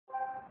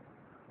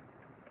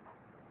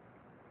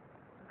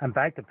I'm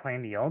back to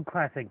playing the old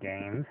classic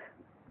games.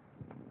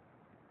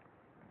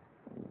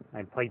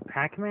 I played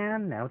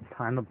Pac-Man, now it's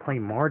time to play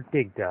more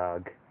Dig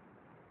Dug.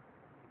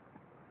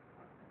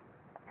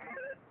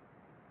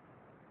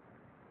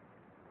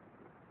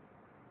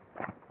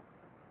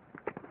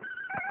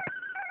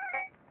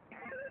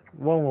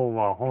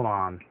 Whoa, hold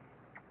on.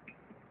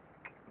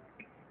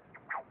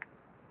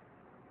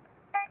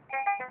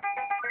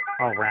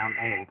 Oh, round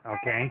 8,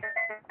 okay.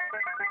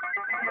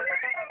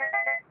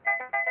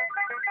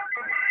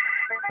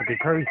 But you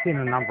probably seen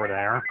a number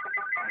there.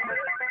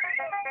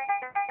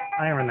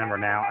 I remember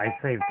now, I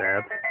saved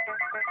it.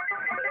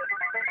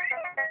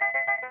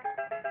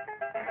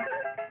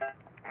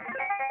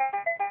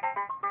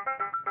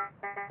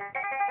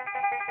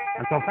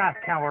 I'm so fast,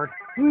 coward.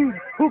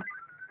 Whoop.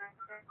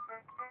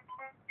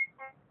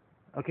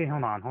 Okay,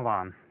 hold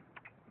on.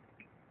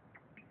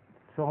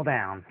 Slow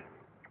down.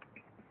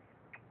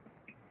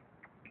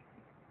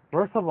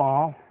 First of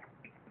all,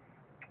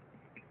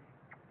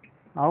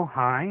 oh,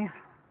 hi.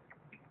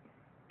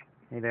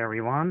 Hey there,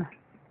 everyone.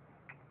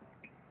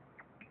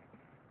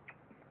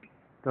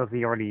 Those of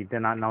you already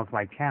did not know if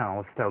my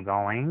channel is still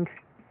going.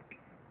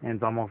 And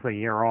it's almost a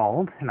year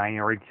old, and I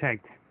already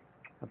checked.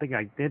 I think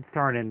I did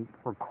start in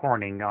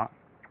recording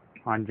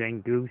on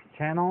Jane Goo's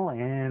channel,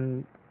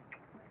 and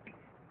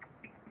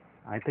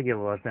I think it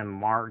was in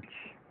March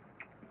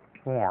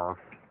 4th.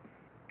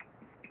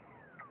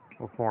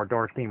 Before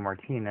Dorothy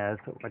Martinez,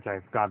 which I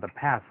forgot the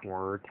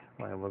password,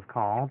 what it was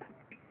called,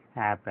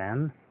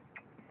 happened.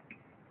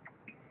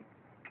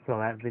 So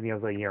that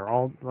video's a year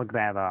old. Look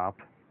that up.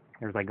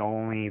 There's like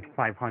only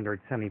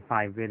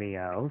 575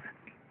 videos.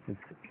 It's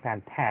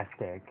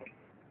fantastic.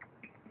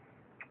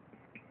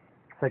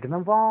 Second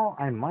of all,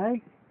 I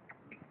might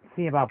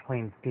see about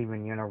playing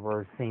Steven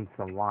Universe Saints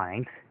of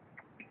Light.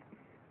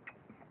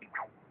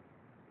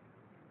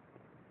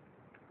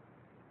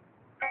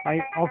 I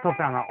also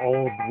found an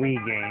old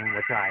Wii game,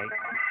 which I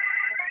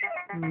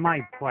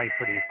might play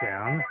pretty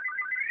soon.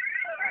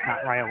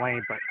 Not right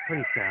away, but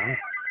pretty soon.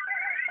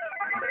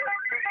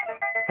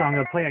 So I'm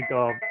going to play like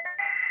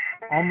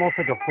almost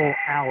like a full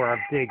hour of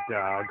Dig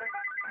Dug.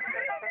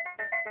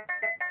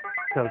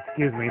 So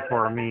excuse me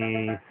for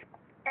me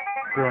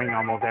screwing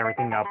almost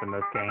everything up in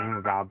this game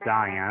without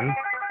dying.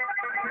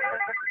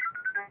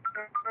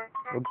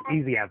 Looks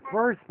easy at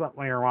first, but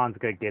later on it's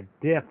going to get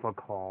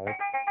difficult.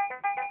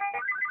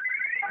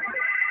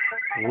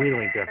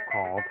 Really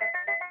difficult.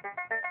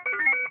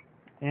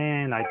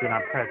 And I did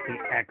not press the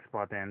X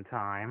button in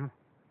time.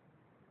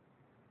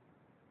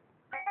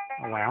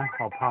 Well,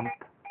 I'll pump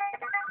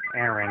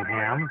air in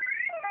him.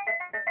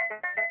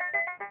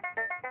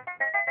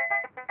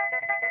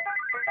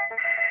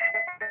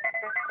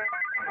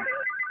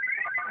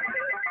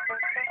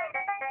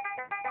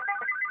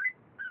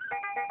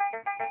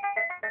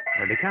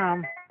 Here they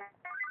come.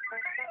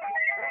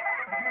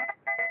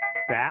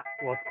 That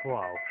was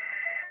close.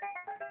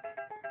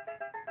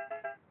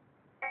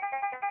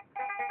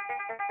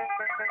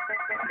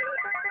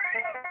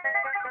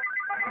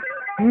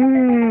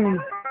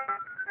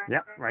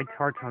 Yep, right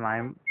towards when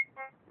I'm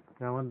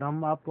filling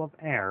them up with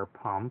air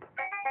pump.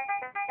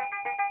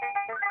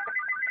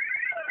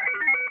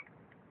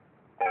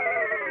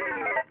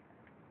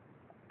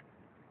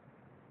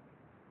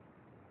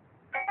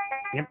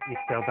 Yep, you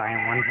still die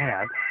in one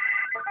hit.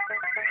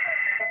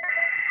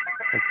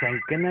 But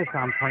thank goodness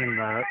I'm playing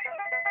the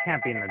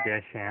Champion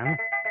Edition,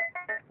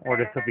 or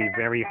this will be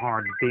very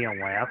hard to deal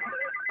with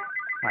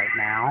right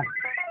now,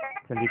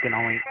 since you can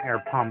only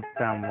air pump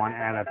them one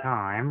at a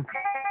time.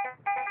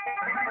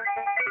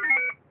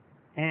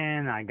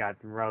 And I got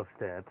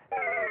roasted.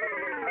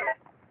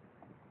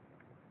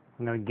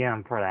 I'm gonna get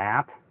him for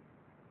that.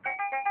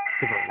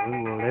 Stupid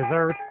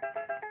lizard.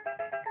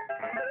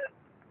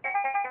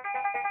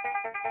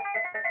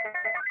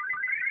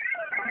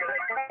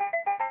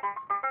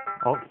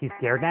 Oh, he's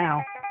scared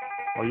now.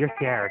 Oh, you're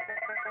scared.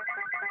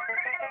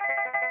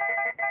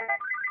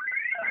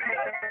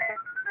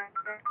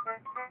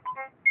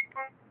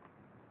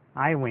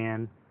 I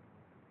win.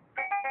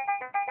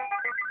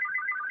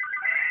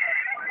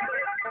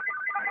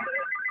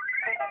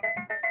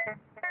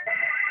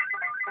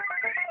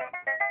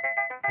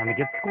 Let me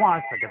get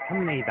squashed like a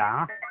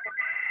tomato.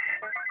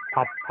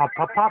 Pop, pop,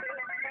 pop, pop.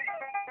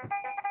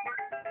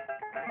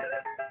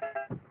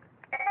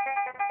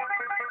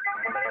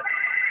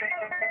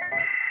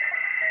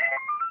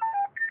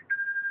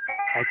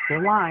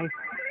 Extra life.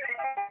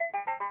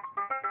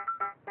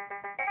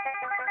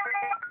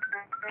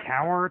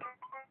 Coward.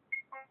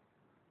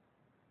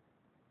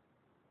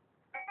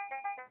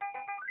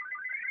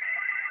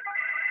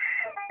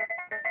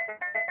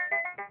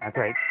 That's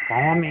right.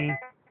 Follow me.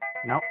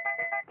 Nope.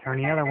 Turn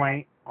the other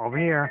way. Over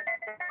here.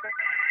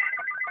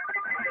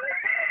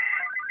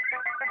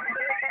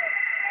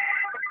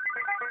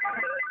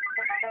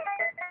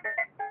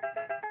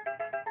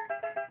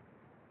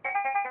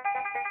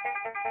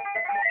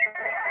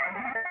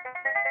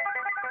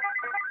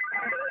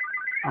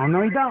 Oh,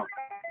 no, you don't.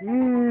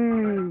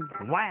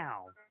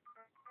 Wow.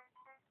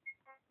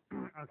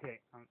 Okay.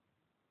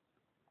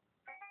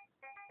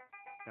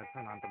 Gotta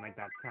try not to make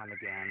that sound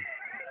again.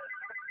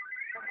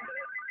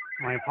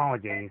 My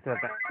apologies if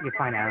you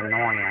find that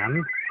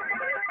annoying.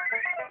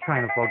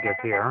 Trying to focus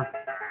here.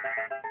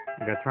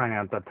 I'm just trying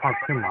not to talk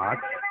too much.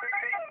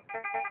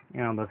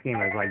 You know, this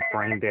game is like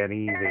brain dead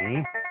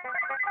easy.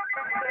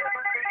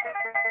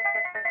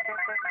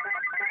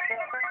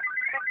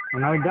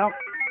 No, we don't.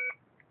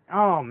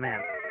 Oh,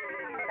 man.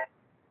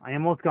 I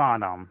almost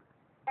got him.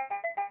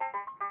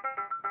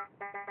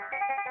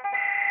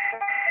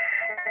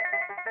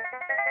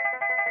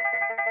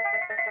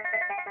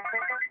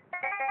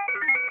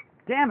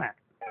 Damn it.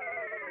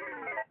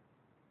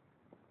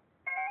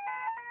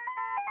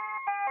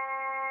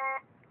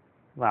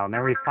 Well,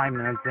 every 5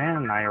 minutes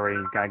in, I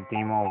already got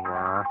game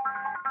over.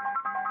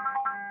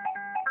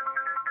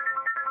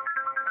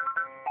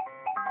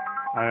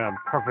 I have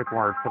a perfect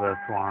word for this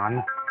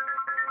one.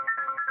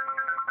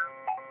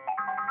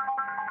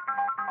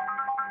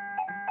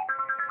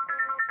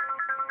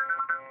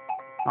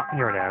 Oh,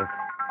 here it is.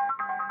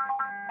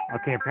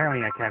 Okay,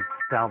 apparently I can't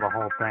spell the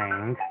whole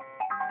thing.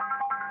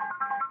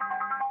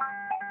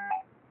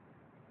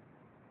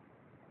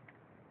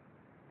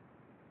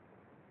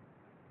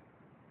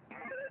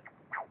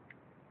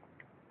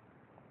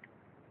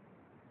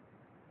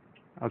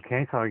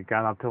 Okay, so I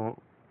got up to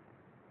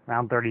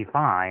round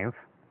 35.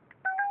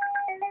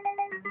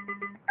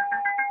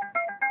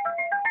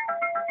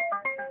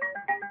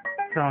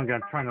 So I'm gonna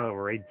try to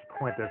rage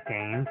quit this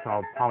game, so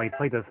I'll probably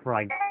play this for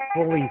like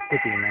fully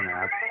 50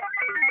 minutes.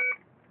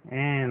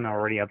 And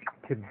already up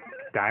to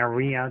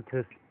diarrhea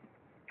to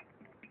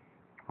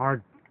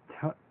hard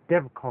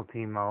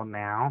difficulty mode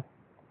now.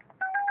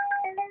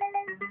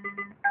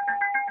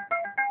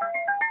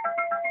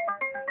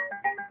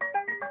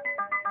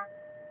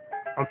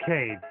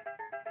 Okay,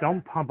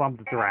 don't pump up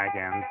the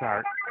dragons,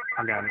 or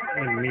I'm gonna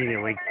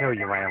immediately kill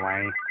you right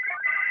away.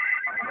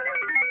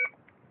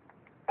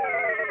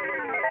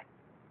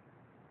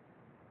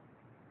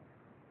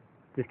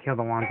 Just kill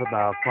the ones with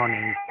the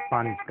funny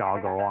sponge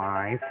goggle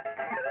eyes.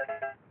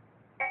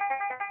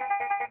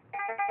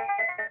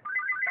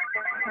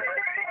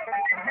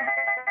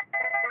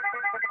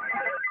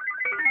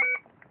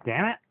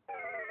 Damn it!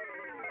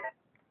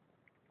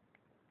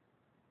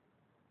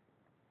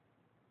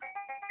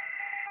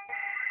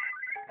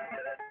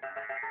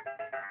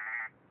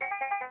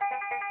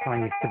 Come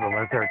on, you stupid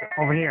lizard.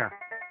 Over here.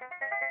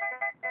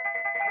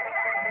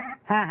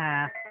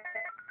 Haha.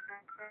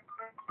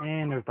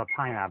 And there's the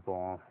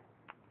pineapple.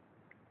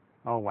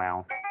 Oh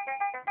well.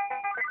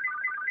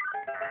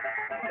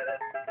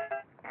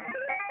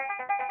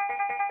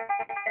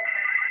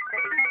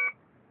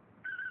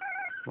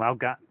 Well,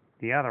 got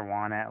the other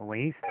one at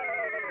least.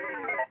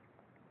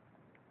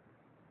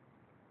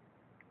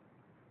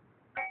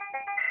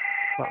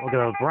 But look at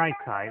the bright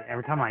side.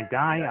 Every time I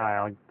die,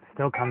 I'll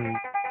still come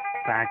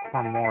back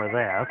for more of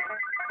this.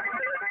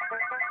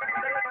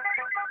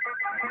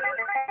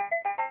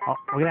 Oh,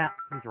 look at that.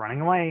 He's running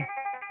away.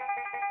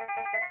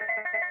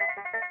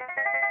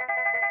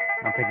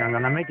 I don't think I'm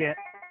gonna make it.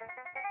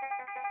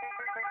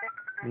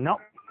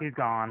 Nope, he's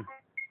gone.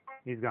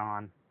 He's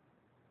gone.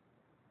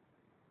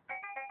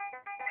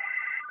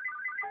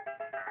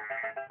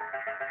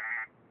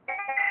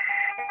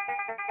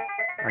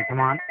 Alright, come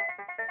on.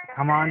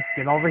 Come on,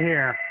 get over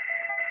here.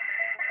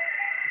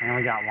 And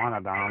we got one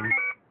of them.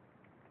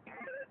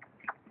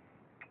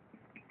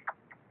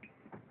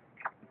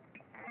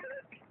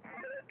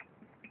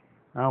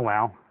 Oh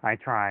well, I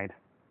tried.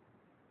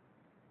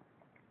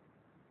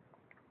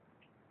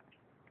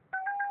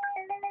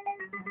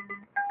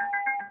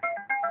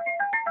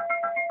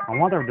 I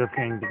wonder if this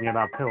game can get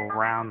up to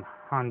around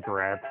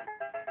 100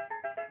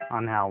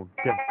 on how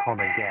difficult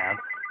it gets.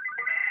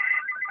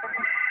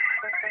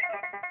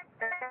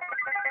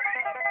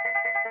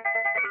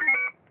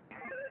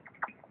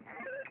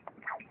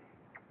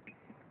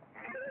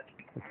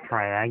 Let's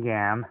try that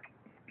again.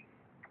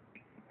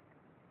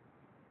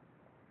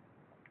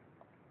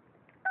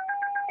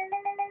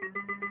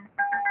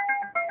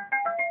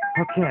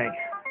 Okay,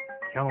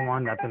 kill the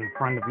one that's in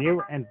front of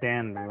you and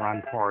then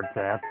run towards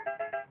it.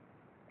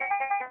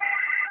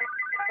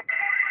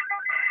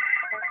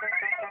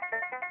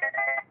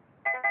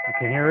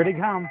 Okay, here they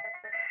come.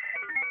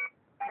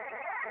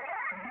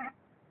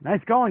 Nice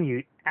going,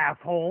 you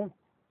asshole.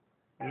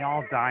 We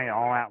all die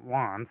all at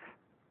once.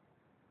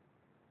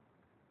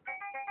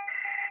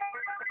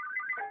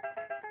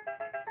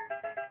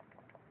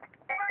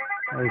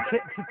 Oh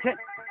shit, shit, shit.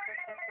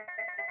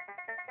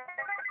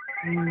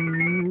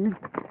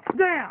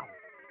 Damn!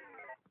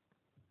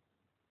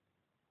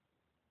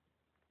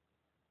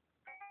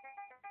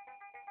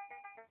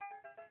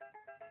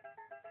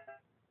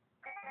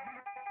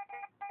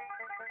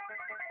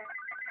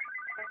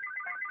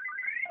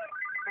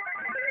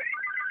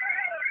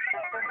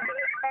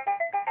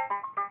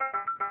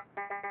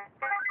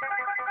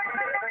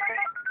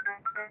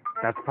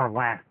 That's for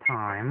last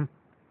time.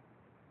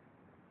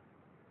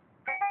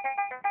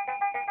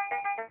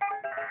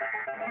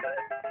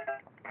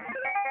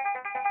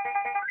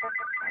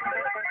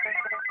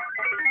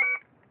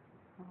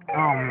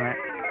 Oh man.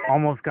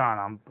 Almost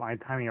got him by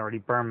the time he already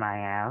burned my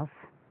ass.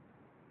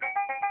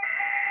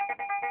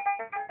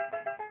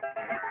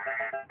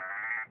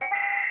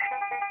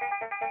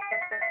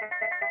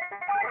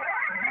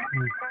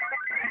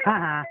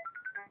 Haha.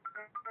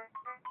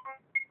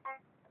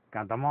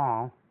 Got them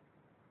all.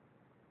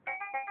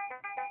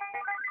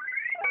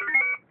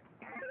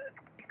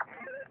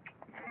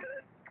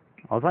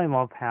 Also, I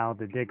love how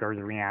the digger's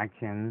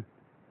reaction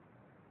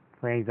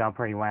plays out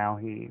pretty well.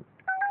 He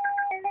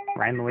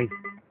randomly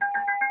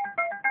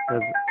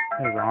does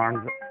his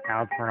arms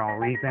out for no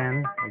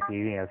reason. Like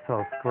he is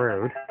so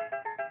screwed.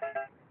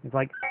 He's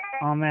like,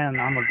 oh man,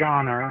 I'm a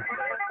goner.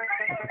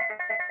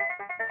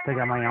 Stick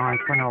out my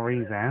arms for no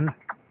reason.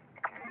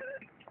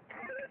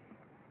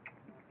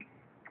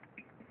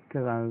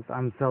 Because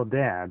I'm so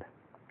dead.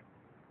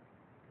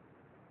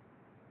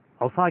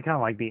 Also, I kind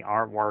of like the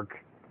artwork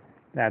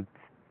that's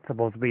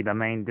supposed to be the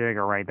main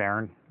digger right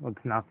there.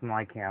 Looks nothing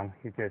like him.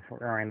 He's just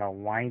wearing a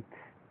white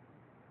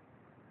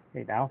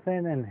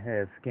outfit and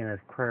his skin is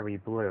curly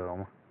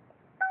blue.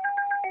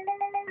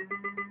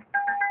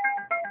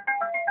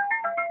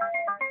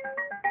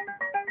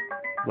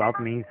 Love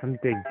me some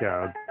Dig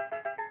Dug.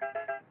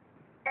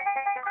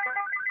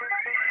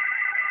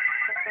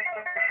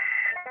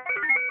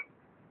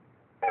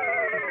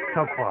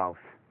 So close.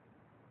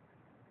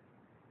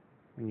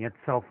 And yet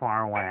so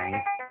far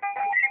away.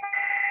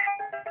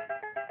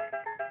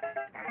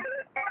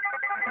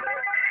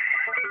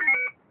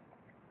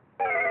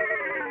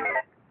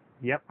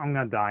 Yep, I'm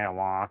gonna die a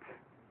lot.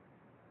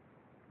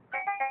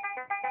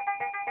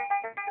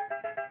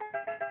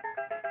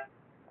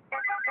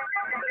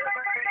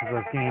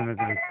 This game is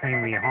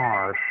insanely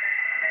hard.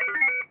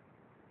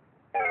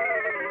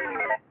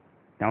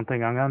 Don't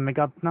think I'm gonna make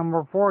up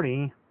number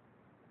 40.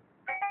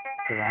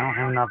 Because I don't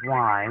have enough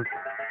lives.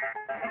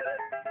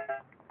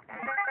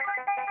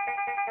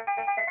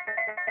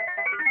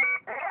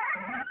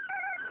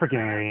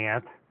 Freaking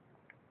idiot.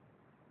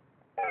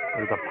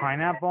 There's a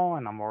pineapple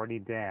and I'm already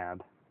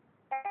dead.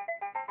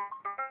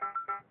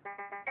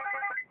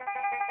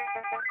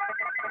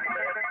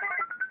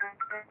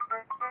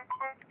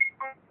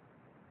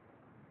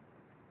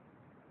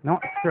 No,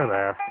 screw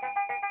this.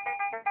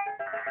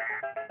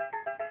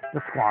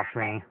 Just squash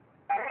me.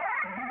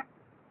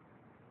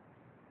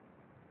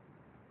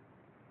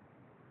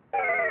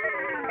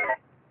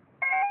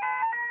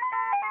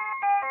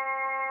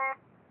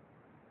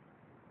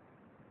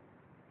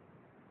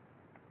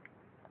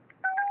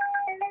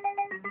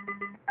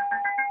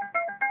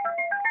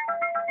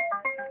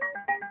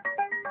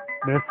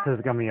 This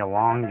is going to be a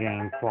long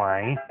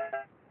gameplay.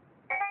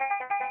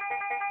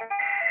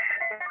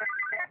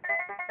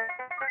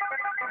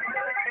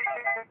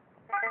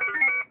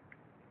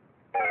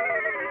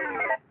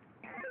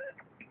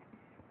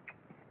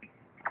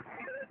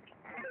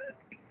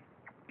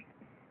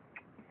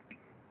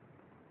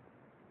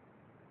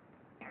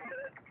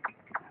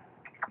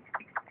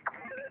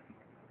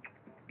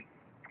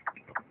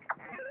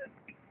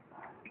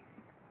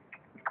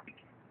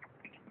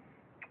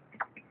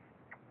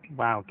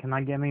 Wow, can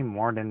I get me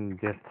more than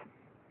just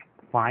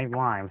 5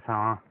 lives,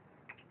 huh?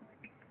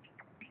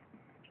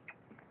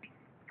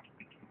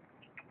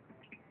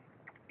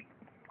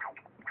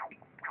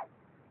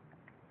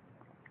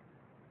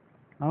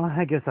 Oh,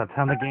 I guess that's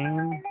how the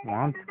game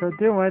wants to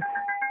do it.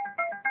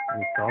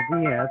 And so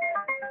be it.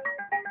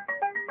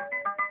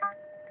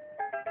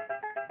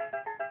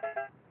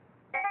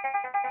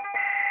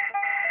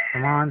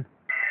 Come on,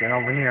 get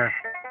over here.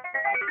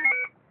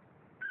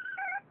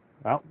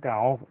 Well,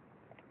 go.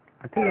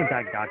 I think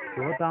I got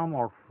 2 of them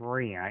or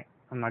 3.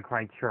 I'm not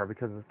quite sure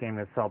because this game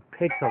is so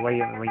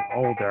pixelatedly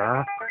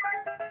older.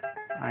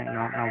 I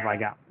don't know if I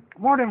got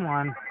more than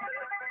 1.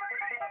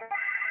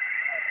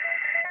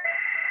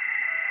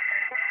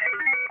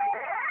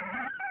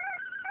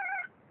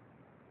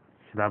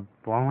 Should I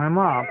blow him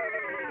up?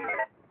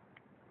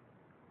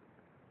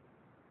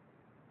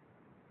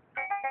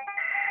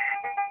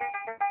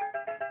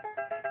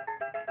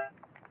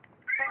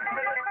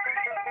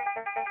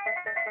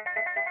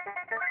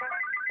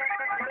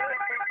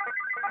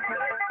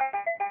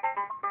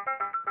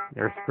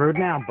 You're screwed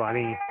now,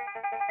 buddy.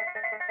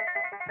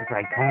 That's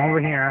right, come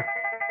over here.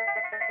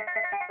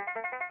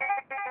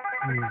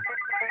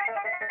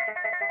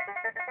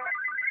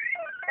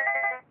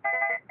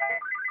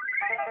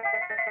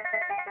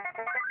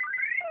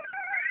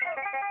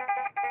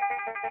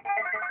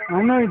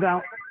 Oh no, you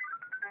don't.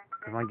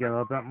 If I get a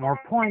little bit more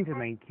points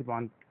and they keep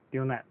on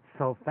doing that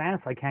so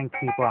fast, I can't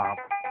keep up.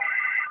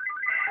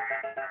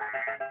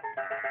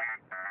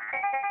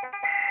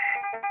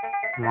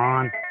 Come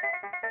on,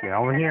 get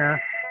over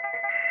here.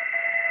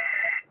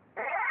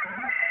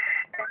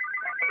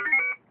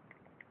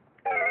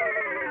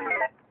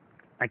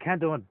 I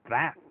can't do it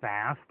that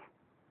fast.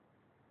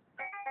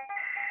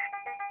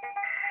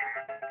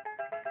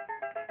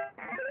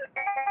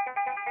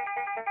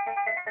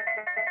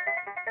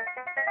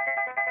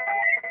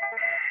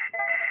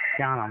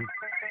 Got him.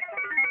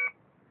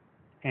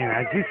 And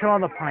as you saw,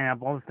 the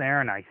pineapple's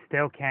there, and I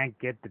still can't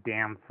get the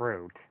damn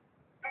fruit.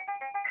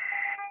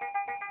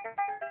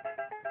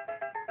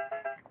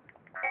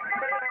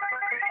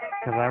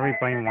 Because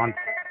everybody wants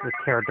the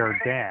character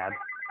dead.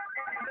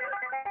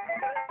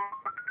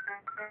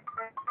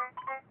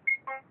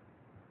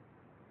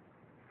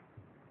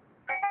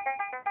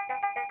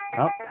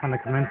 Oh, time to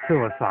commit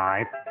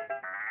suicide.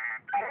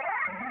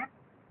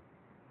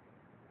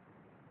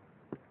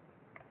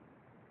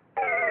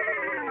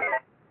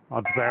 Well,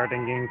 it's better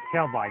than getting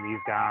killed by these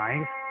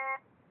guys.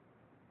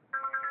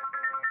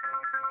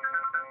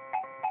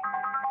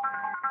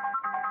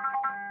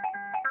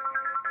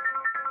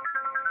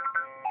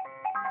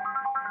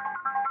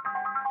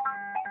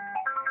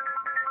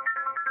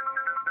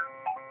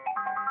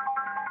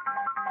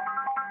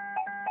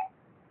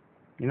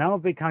 You know,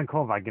 it'd be kind of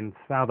cool if I can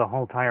spell the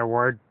whole entire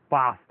word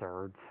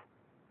bastards.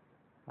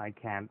 I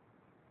can't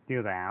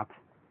do that.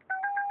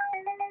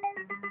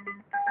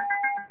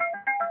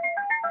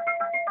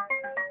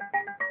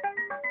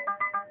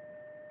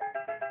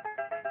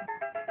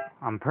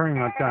 I'm pretty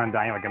much gonna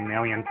die like a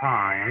million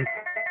times.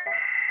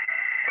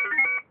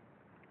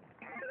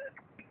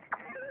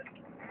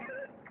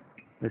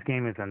 This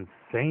game is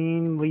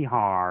insanely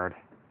hard.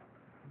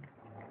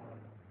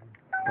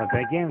 But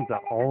that game's an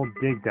old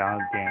Dig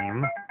Dug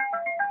game.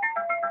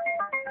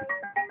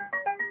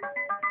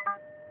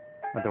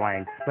 What do I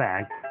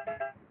expect?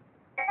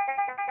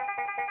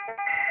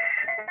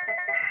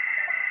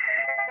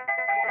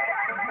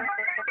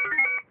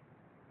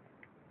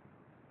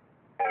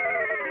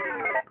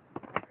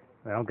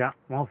 Well, got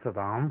most of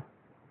them.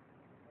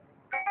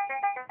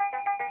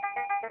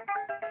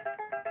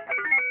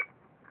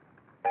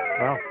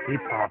 Well, he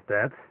popped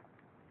it.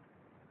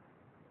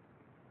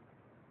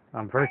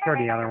 I'm pretty sure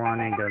the other one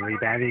ain't gonna be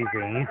that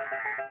easy.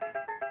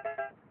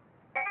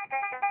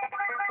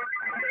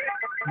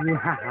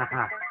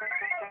 Hahaha.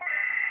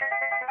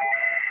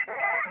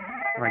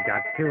 I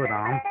got two of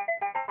them.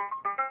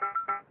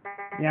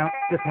 Yeah,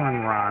 just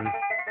one run.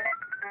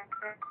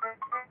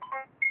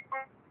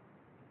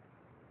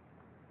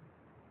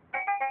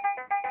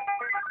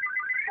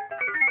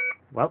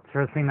 Well,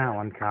 sure seen that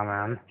one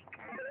coming.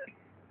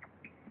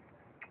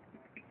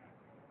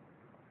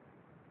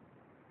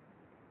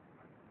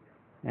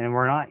 And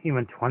we're not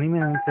even 20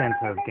 minutes into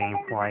this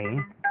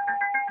gameplay.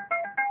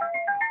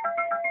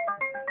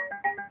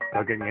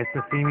 So get used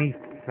to see me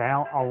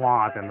fail a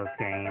lot in this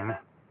game.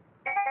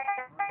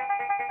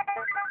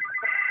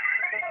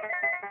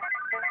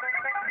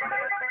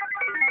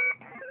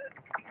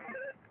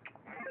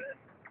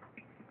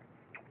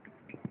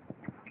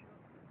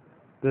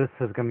 This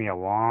is gonna be a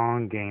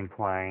long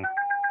gameplay.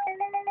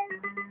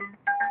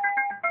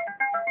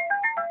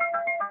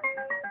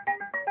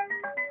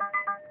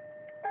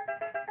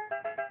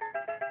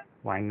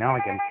 Well, I know I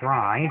can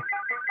try,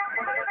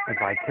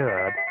 if I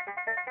could.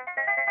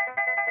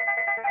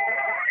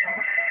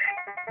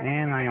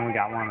 And I only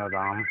got one of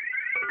them.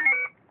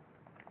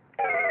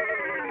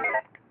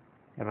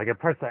 If I could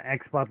press the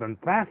X button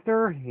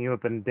faster, he would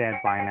have been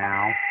dead by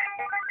now.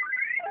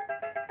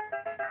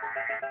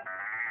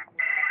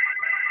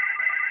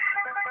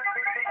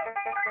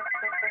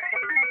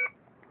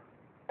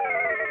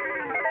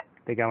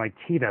 They got like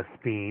cheetah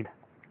speed.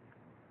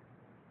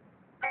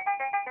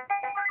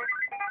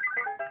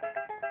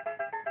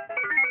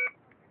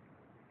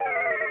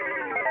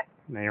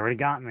 They already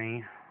got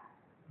me.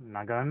 I'm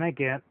not gonna make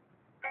it.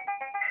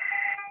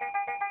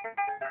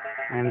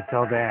 I'm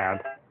so dead.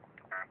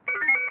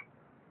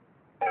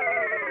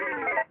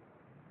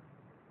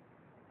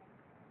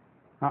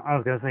 I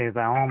was gonna say, is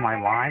that all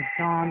my lives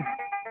gone?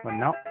 But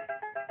nope.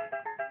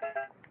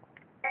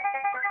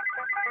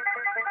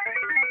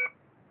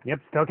 Yep,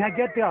 still can't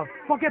get the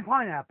fucking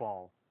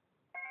pineapple.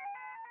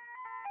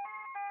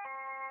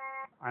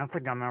 I don't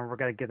think I'm ever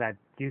gonna get that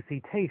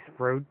juicy taste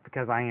fruit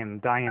because I am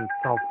dying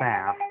so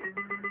fast.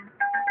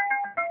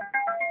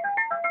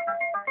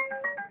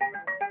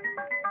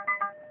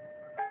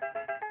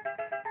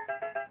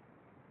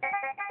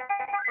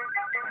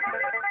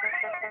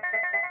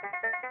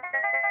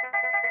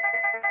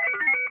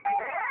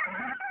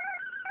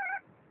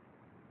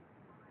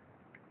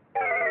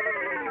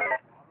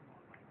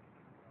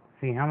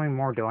 See, how many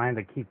more do I have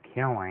to keep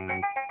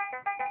killing?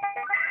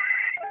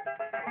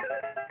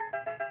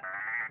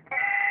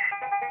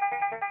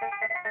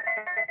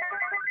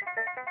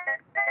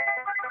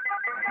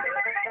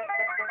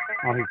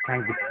 Oh, he's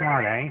trying to be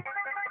smart, eh?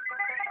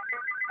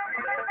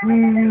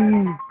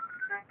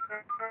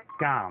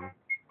 Got him.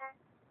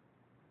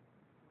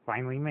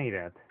 Finally made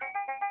it.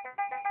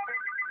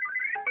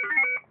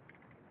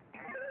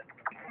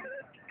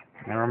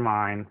 Never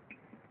mind.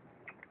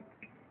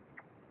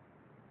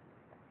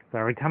 So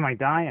every time I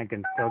die, I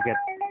can still get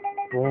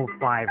full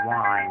 5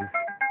 lives.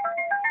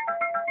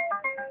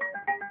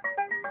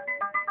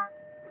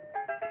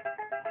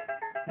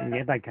 And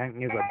yet I can't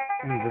use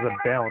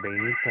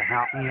invisibility to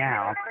help me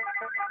out.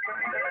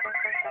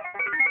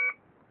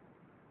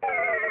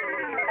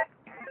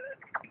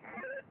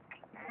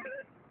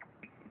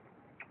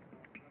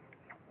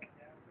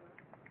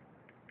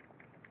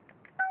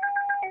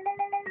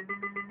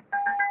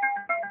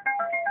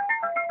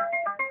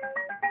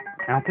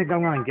 I don't think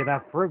I'm gonna get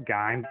that fruit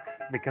guy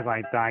because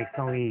I die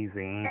so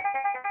easy.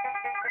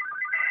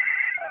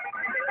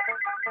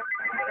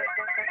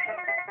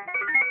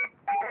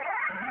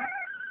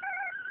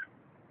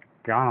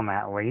 got him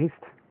at least.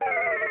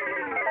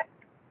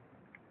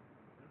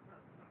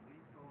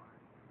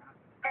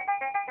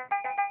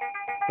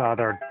 So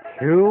they're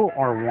 2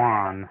 or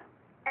 1?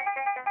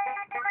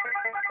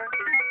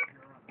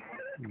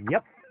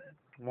 Yep,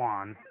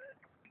 1.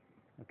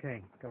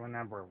 Okay, so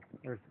remember,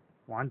 there's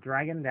 1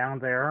 dragon down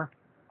there,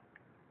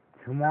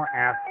 2 more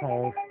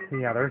assholes to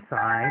the other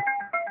side,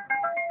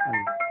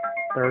 and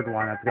third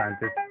one that's gonna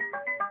just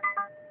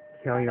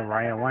kill you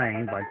right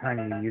away by the time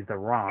you use the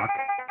rock.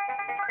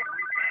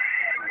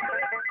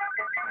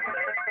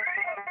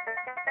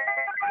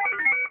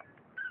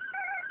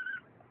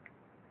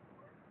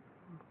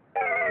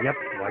 Yep,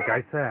 like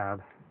I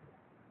said.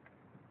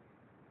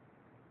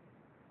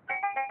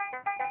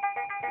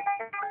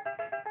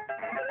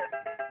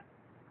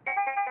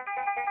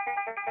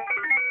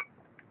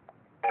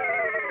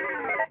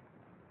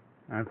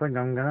 I think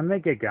I'm gonna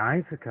make it,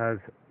 guys, because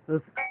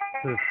this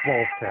is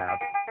bullshit.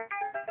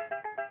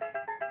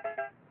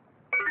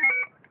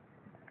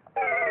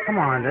 Come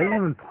on, they didn't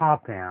even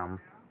pop him.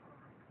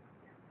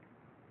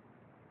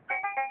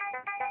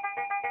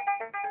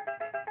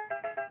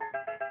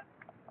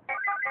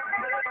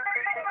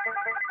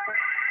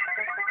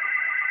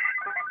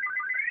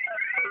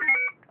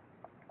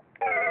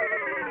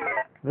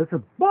 This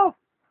is bull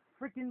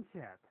freaking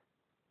shit.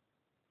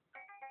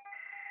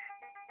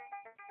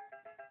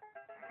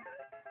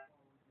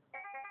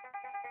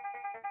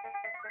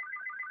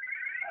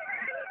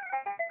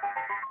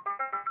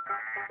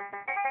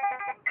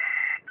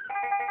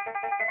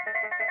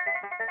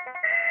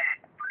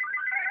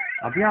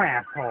 I'll be your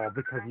asshole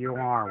because you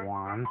are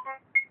one.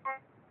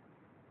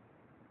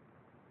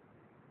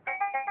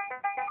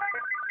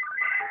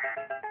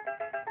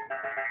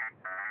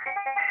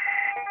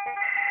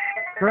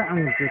 Sure,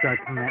 I'm just gonna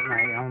commit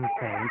my own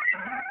thing.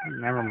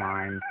 Never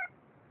mind.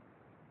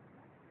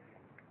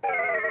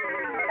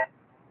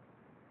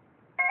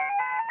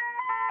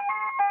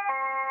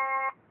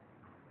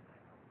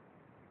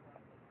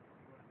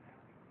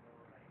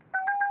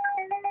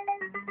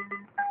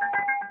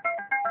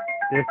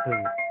 This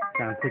is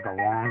gonna take a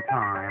long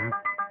time.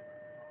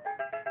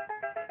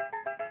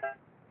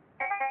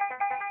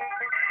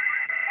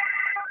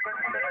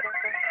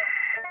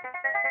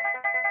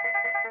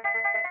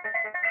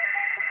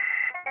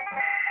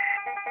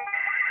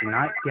 Do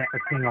not get a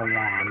single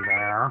one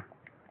there.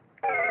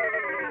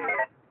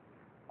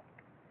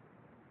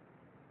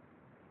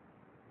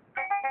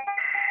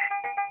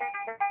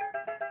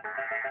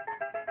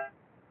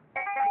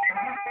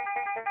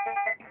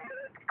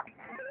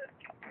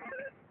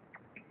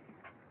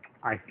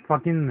 I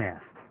fucking missed.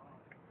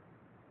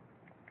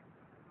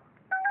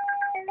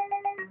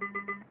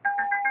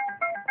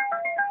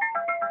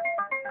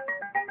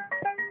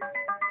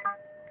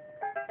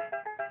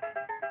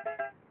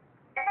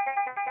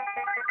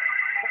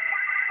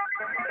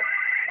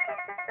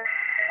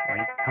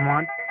 Wait, come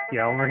on,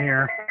 get over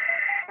here.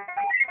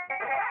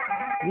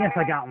 Yes,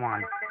 I got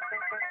one.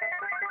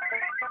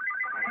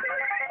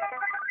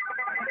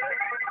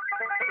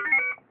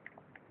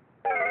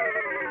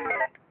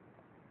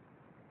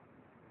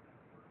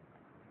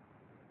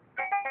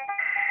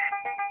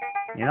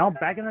 You know,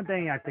 back in the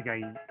day, I think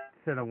I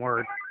said a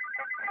word.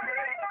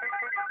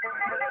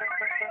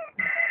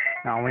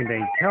 Not only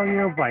they kill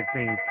you, but I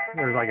think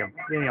there's like a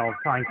video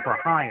sign for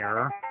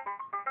hire,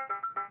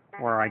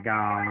 where I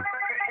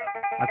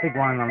think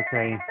one of them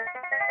say,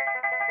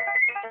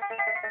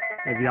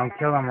 if you don't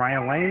kill them right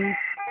away,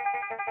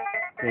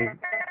 they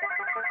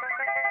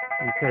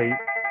say,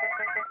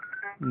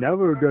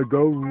 never to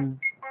go.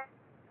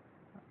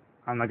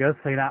 I'm not gonna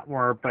say that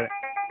word, but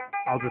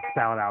I'll just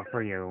spell it out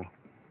for you.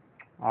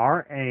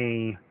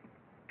 R-A-P-E.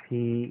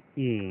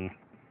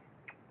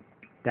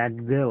 That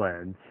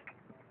village.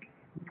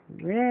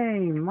 Yay,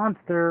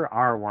 monster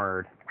R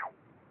word.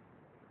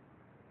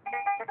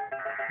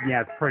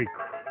 Yeah, it's pretty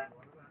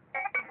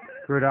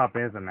screwed up,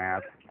 isn't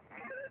it?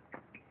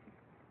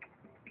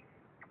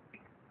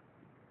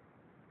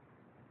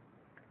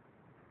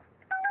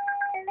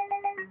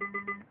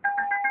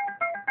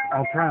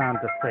 I'll try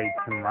not to say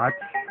too much.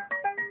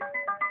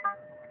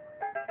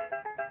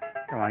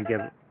 I want to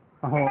give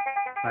a whole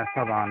mess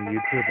up on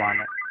YouTube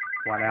on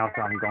what else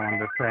I'm going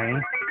to say.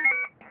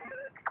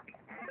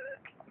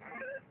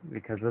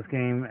 Because this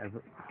game is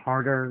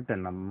harder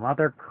than the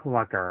mother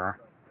clucker.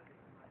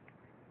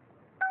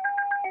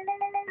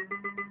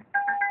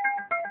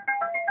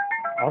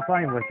 Also,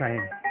 I wish I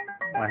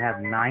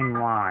had 9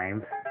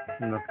 lives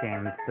in this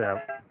game instead of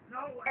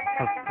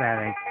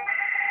pathetic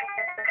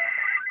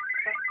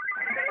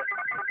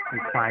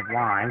 5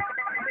 lives.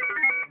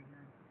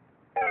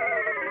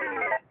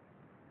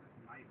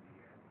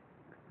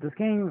 This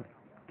game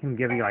can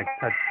give you like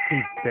such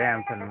cheap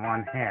deaths in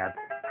one hit. I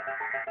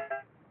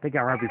think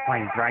I'd rather be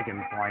playing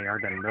Dragon Slayer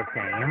than this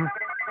game.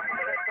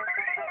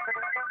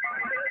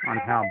 On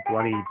how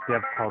bloody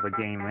difficult the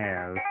game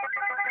is.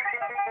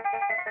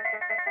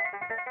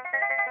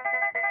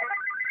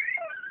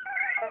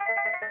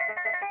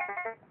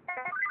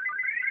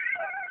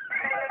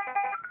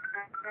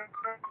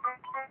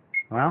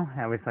 Well,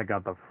 at least I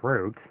got the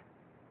fruit.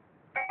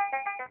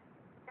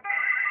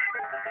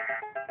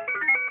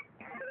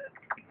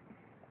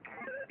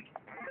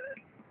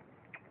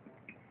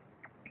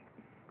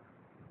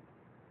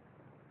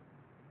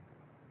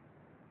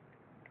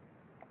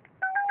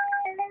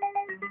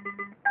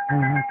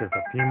 Just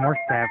a few more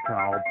steps and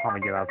I'll probably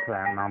get up to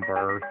that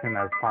number as soon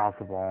as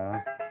possible.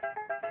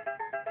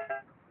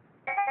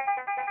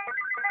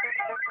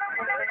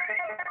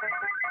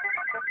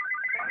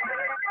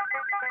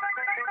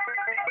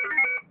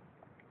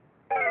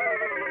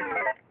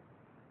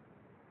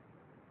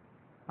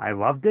 I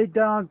love Dig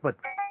Dug, but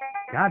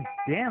god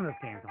damn, this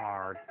game's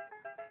hard.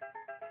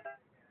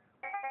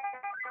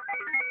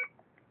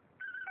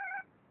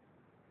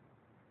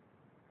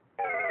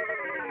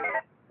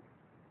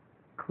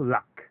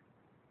 Cluck.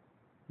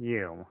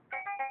 You.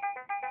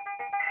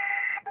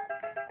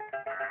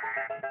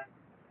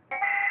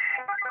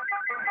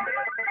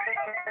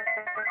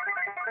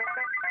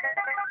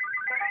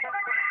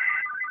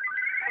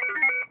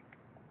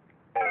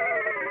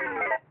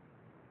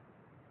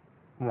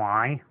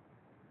 Why?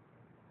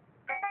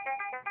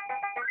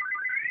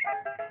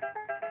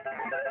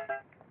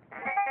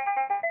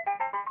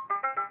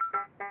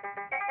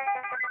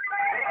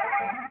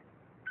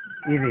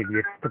 Easy,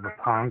 you stupid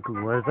punk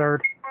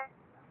lizard.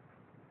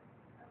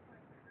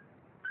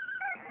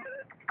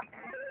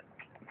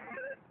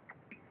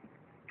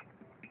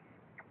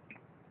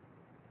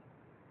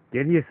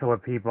 Get used to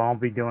it, people. I'll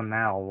be doing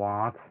that a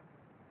lot.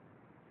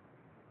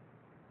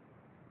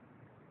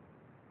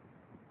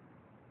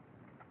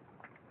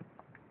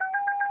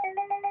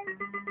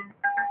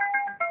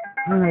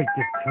 Alright,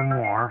 just two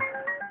more.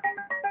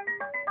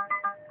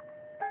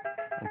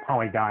 I'll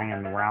probably die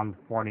in round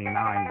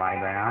 49 by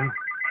then.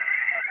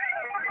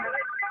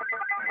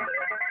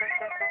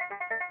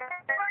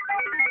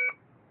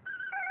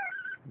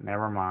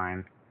 Never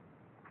mind.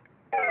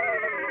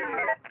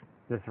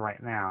 Just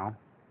right now.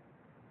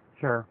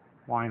 Sure,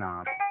 why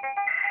not?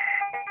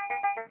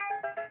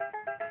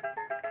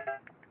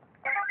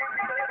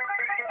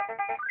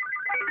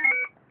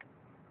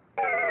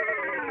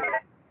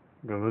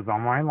 Gonna lose all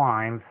my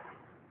lives,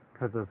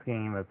 because this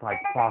game is like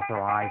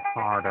authorized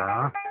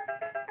harder.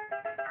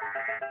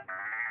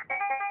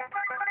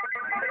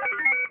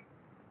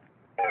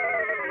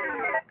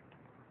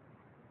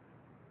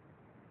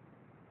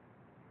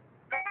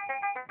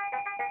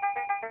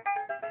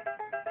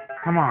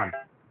 Come on.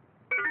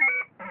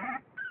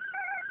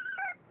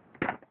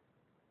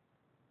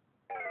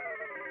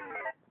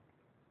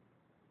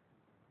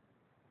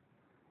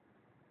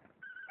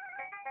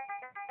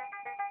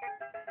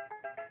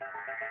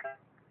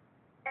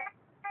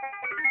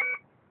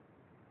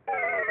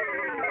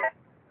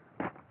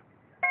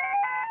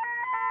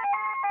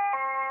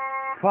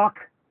 Fuck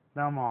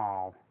them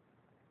all.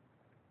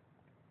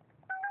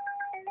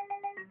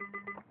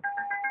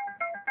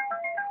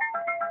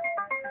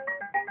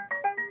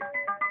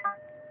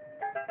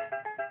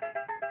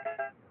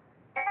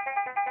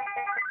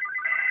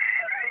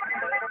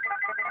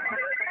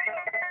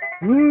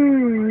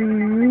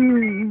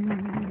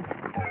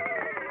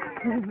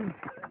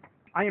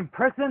 I am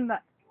pressing the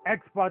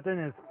X button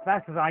as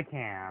fast as I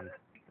can.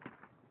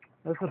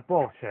 This is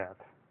bullshit.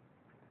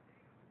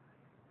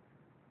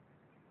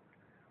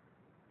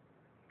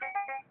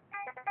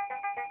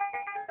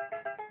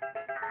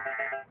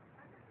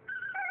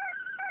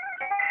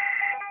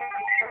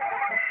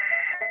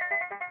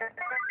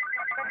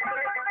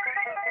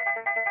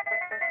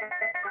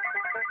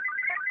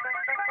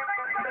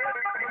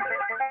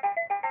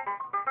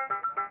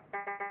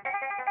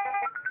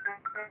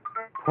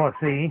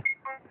 Pussy.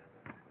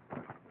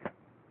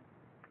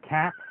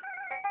 Cat.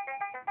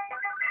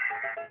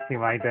 See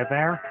what I did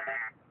there?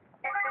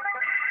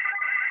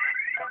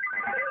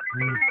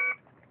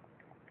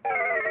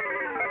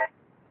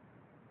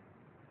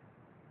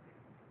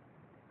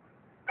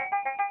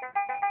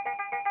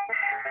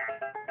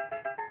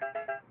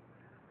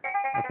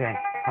 Okay,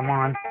 come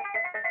on.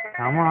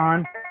 Come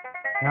on.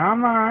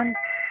 Come on.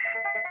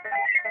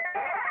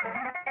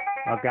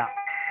 I've got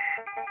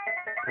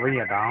 3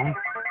 of them.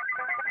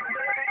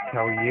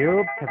 Kill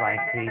you, because I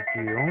hate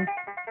you.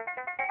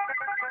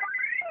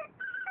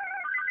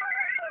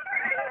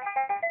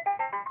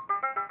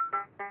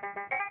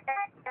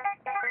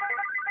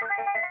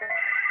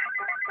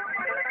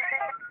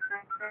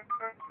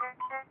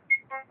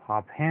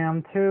 Pop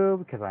him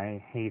too, because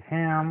I hate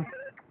him.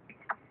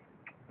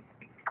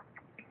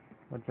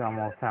 Which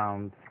almost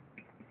sounds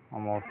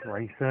almost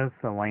racist,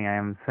 the way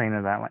I'm saying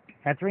it that way.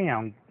 Actually,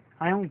 I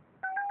don't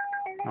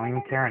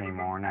even care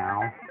anymore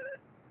now.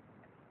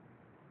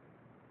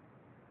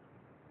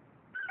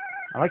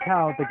 I like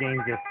how the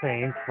game just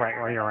saves right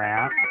where you're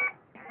at.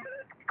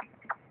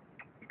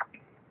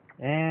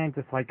 And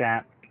just like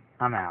that,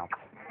 I'm out.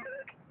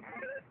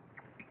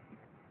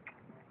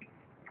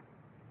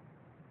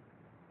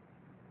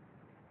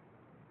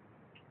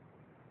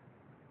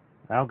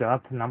 I'll go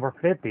up to number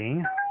 50.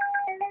 See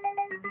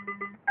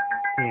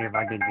if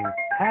I can do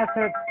pass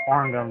it,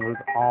 or I'm going to lose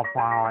all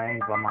 5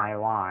 of my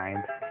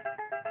lives.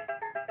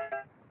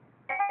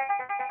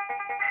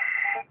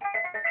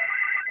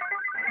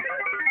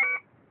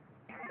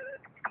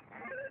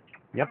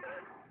 Yep,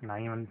 not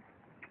even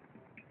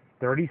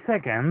 30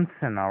 seconds,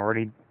 and I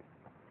already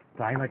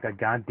died like a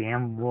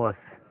goddamn wuss.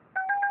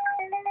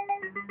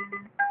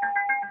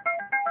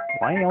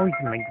 Why always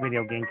make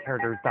video game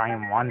characters die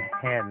in one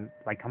hit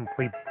like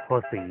complete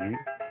pussy?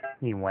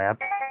 He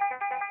wept.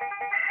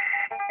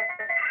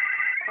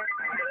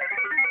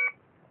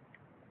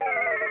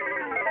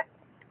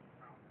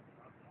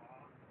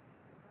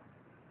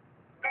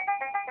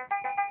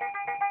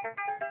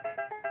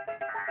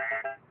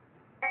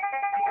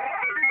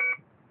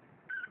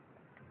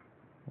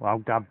 Well,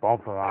 got both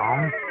of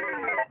them.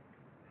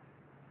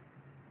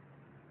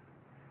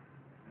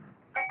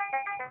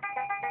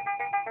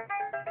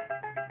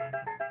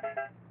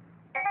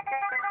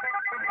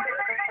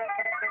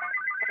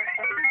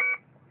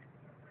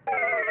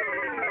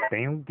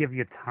 They don't give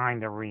you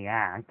time to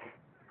react.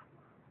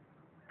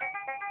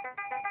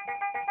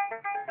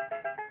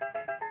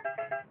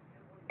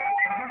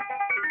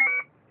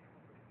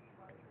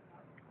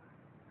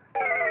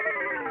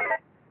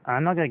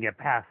 I'm not gonna get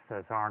past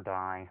this, aren't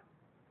I?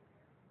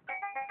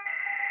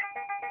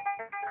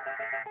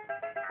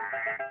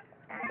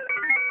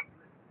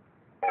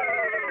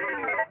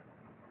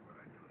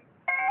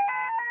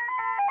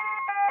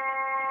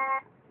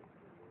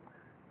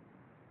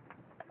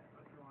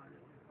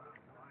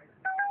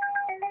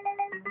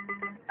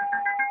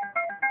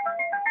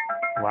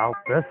 Well,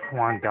 this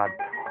one got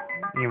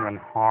even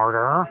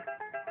harder.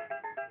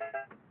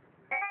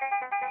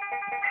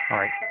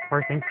 Alright,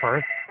 first things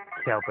first,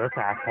 kill this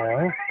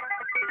asshole.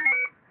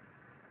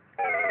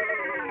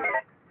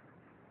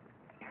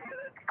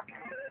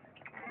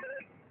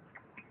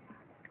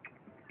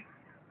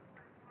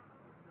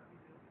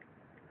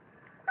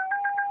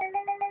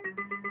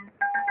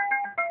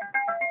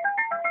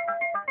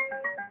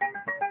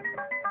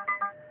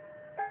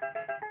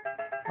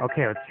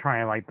 Okay, let's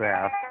try it like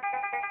this.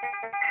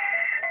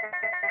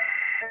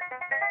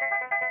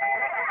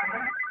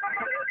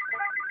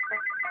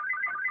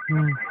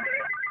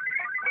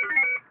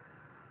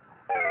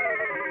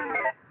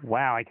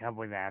 Wow, I can't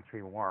believe that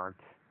actually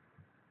worked.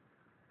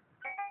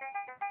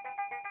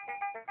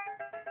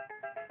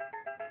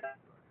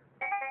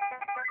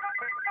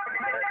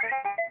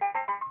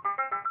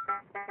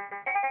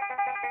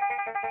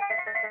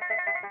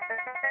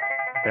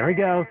 There he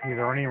goes. He's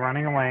already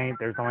running away.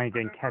 There's only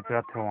getting catch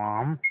up to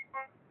him.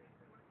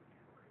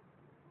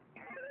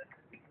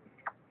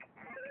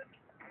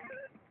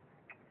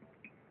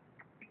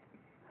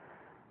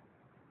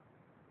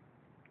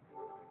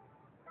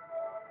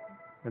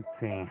 Let's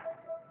see.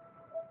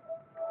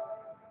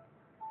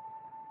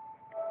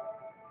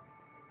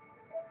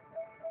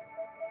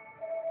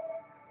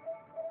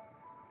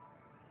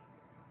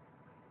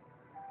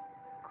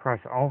 Crush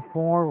all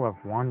four with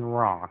one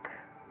rock.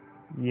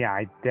 Yeah,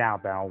 I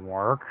doubt that'll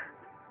work.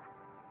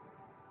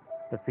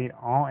 Defeat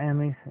all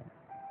enemies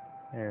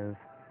is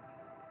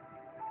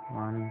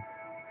one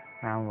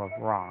round with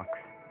rocks.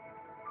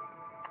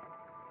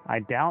 I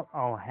doubt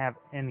I'll have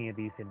any of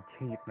these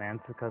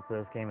achievements because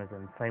this game is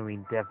insanely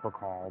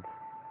difficult.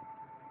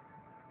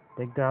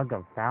 Dig dug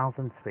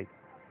 1,000 spaces.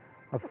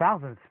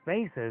 1,000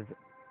 spaces?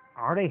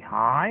 Are they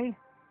high?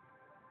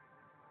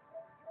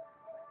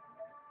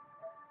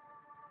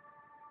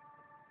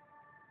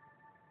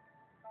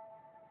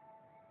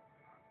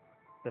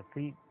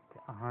 Defeat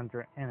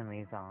 100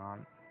 enemies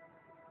on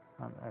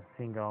a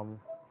single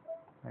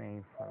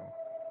playthrough.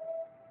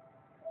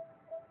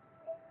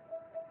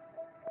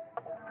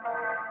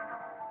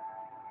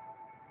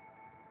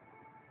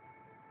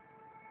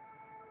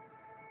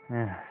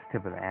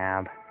 Stupid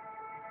ab.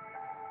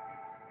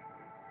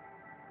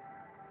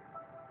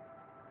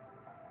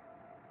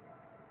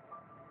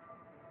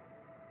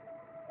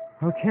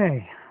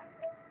 Okay.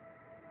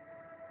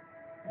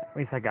 At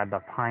least I got the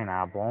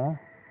pineapple.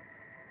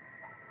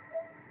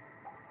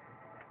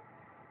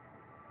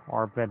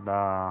 Orbit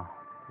the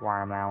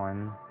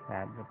watermelon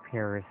that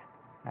appears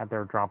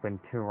after dropping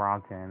 2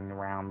 rocks in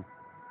around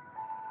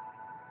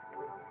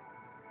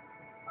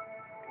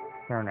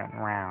certain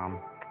round.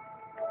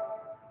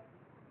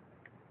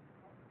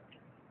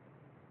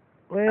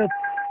 Let's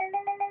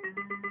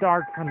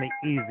start from the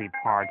easy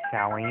part,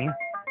 shall we?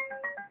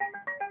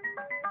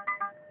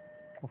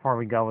 Before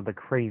we go with the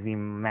crazy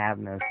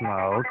madness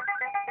mode.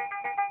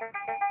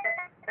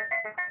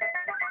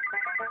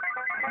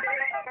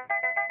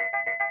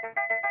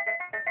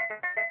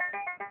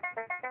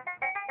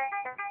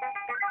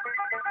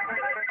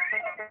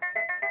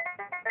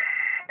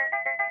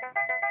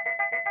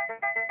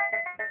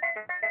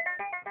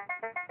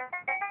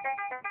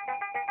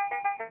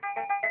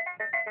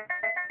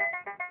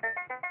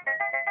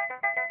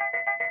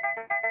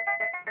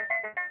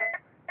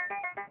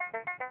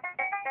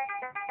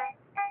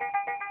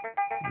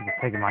 I'm just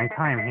taking my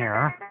time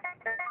here.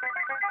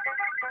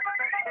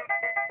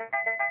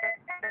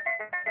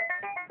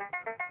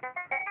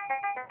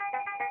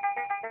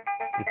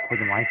 Just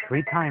taking my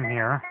sweet time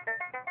here.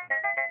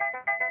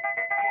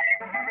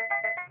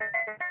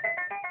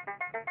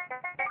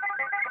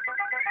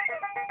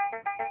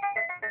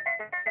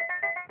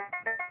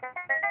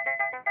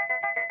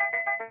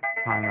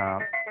 Trying to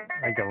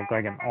make it look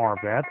like an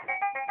orbit.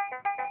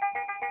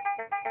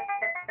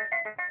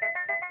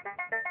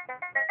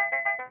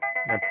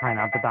 I'm trying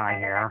not to die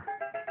here.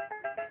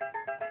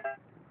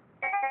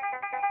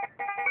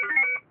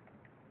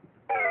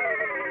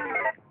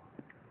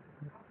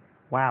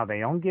 Wow, they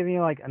don't give you,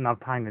 like, enough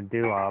time to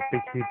do a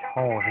big, huge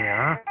hole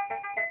here.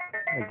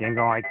 The game's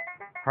all like,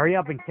 hurry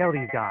up and kill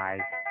these guys.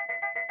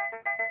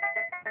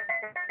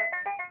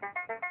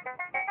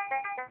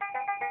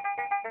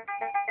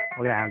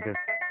 Look at him just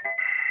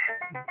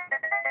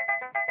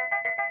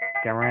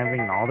get rid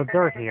of all the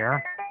dirt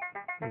here.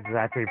 This is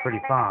actually pretty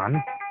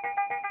fun.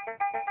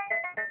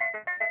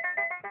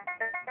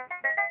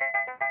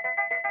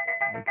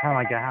 I kind of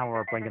like how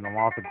we're breaking the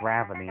laws of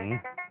gravity.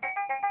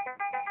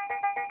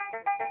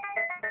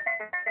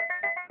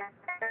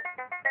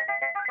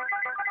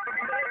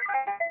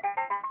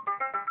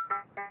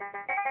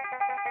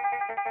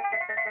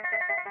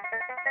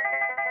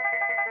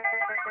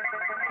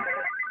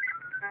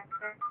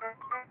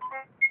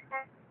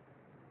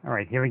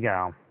 Alright, here we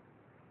go.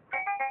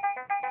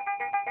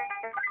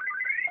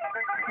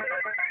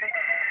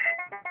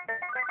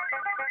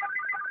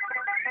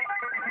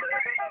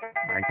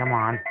 Alright, come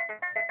on.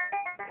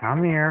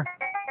 Come here.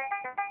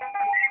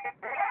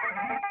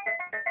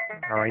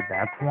 Alright,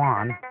 that's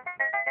one.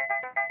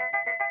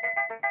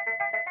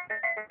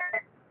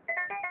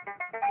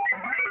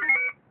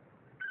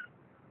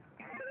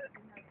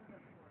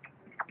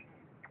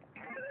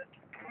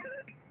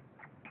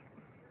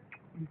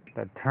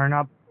 The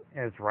turnip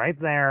is right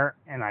there,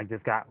 and I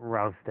just got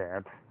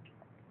roasted.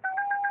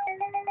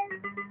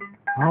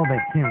 Oh, the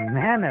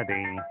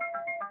humanity.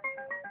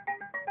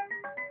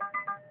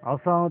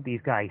 Also,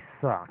 these guys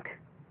suck.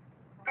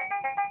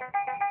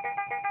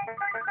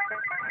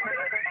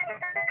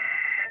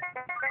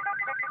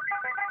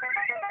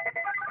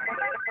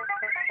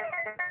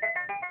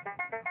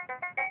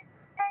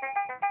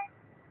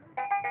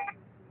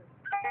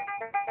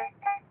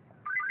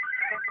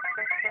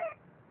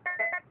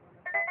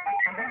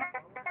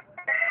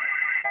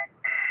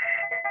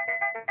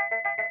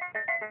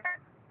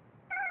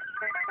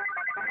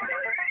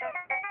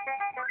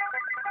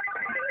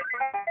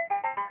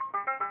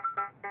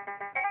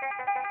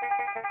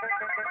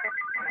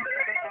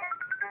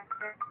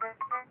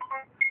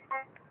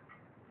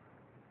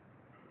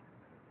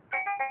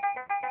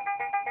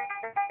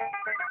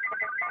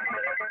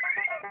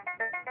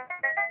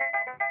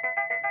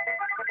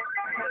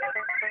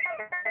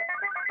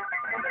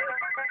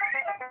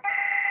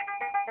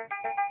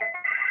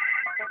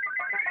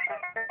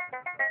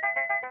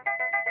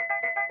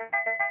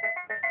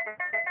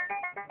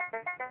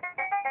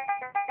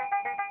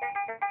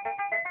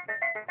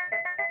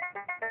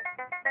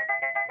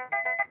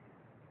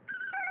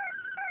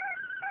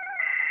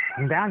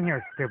 Come down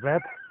here,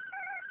 stupid.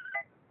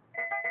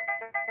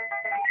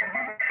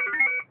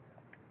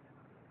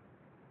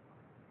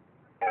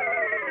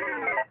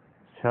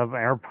 Shove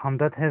air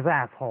pumped at his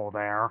asshole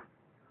there.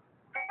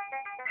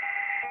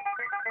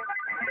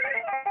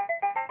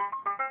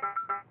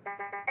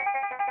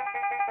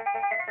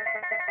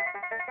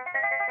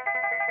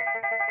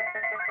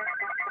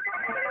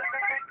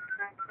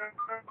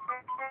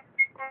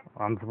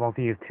 I'm supposed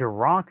to use 2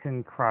 rocks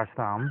and crush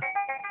them.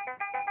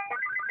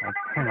 That's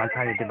pretty much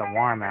how you get the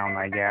watermelon,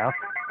 I guess.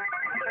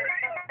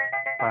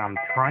 But I'm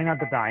trying not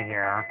to die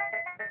here.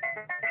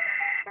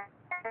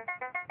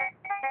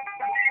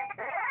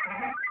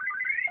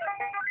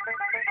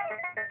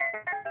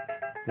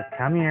 Just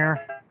come here.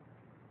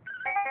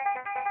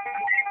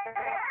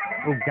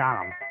 Ooh,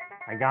 got him.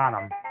 I got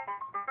him.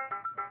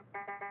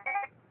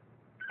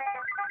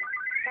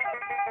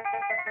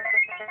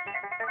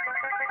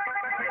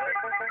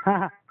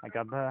 Haha, I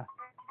got the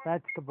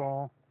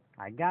vegetable.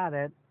 I got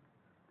it.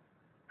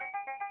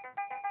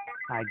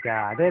 I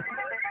got it.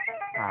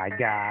 I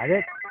got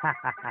it. Ha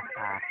ha ha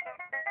ha.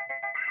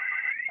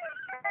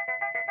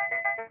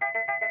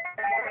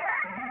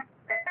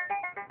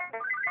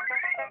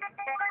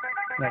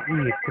 Let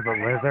me, stupid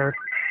lizard.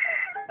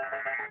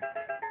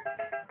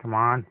 Come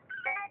on.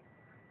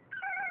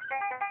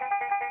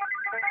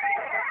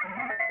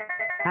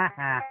 Ha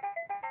ha.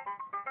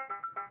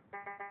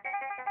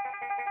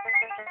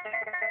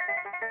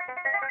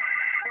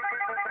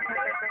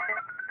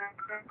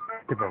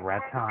 Stupid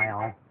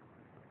reptile.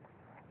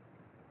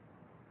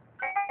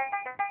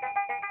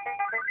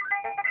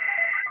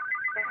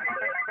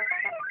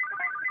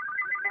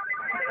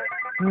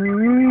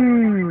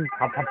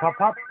 Pop, pop, pop,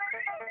 pop.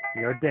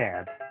 You're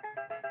dead.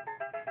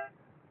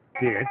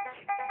 Bitch.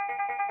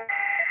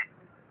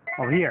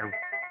 Over here.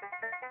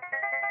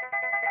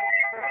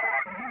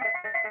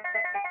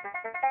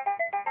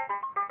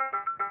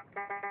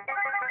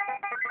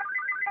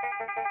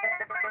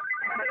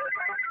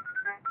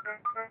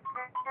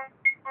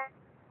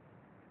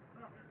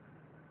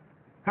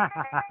 Ha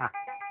ha ha ha.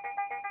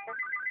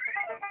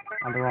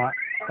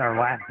 They're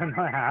laughing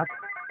at.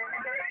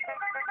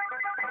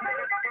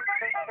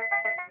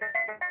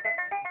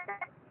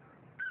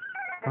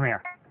 Come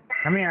here.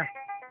 Come here.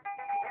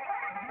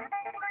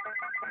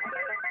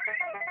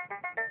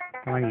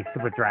 Come on, you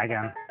stupid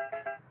dragon.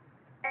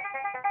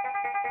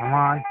 Come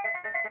on.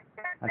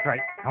 That's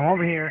right. Come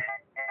over here.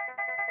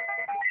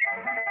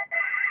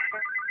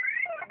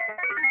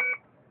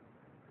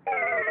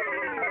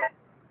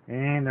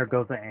 And there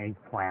goes the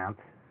eggplant.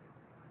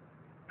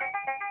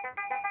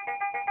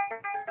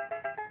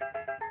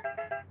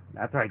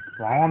 That's right,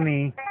 follow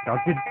me.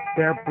 Don't you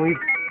dare breathe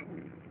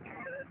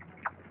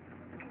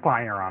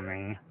fire on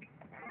me.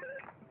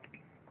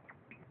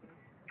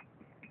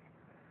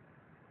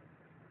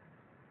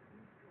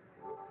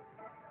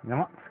 You know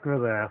what?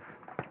 Screw this.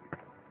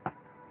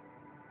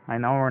 I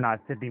know we're not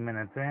 50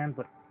 minutes in,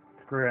 but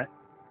screw it.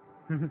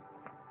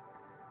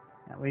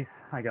 At least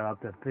I got up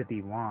to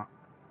 51.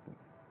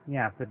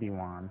 Yeah,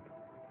 51.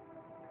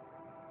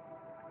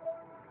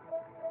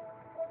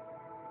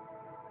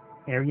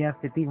 Area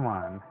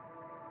 51.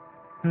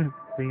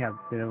 See, I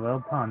did a little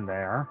pun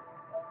there.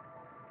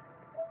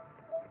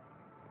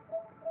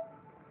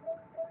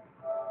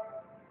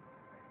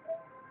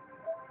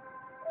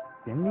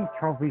 And these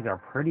trophies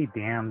are pretty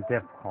damn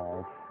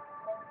difficult.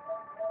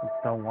 It's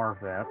still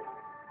worth it.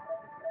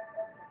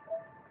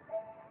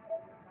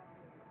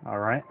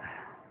 Alright.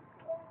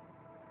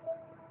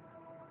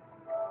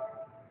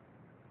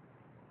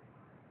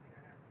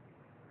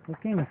 This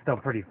game is still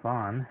pretty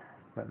fun,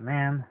 but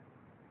man,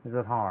 is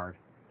it hard.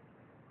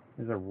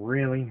 It's a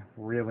really,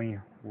 really,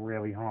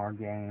 really hard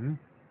game.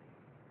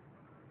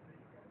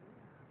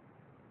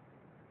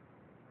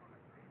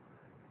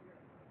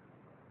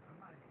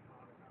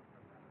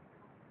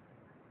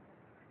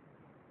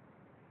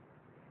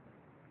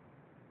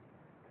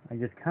 I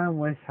just kind of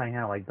wish I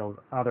had like those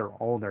other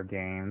older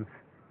games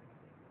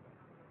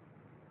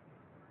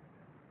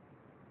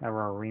that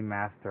were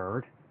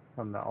remastered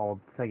from the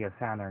old Sega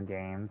Saturn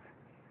games.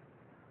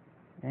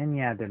 And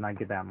yeah, I did not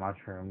get that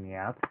mushroom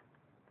yet.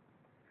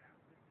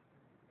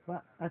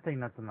 But I think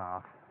that's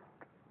enough.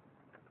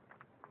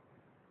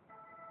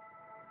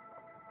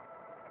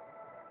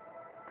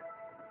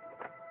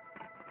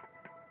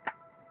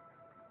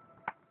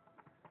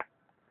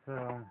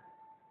 So,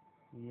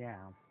 yeah.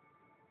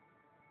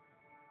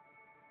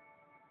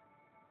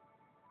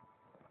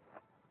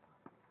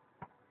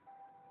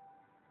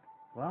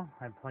 Well,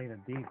 I played a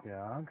deep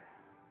dog.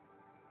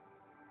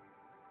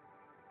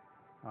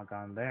 I'll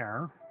on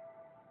there.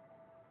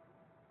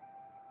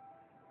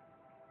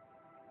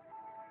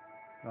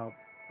 Well,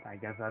 I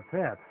guess that's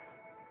it.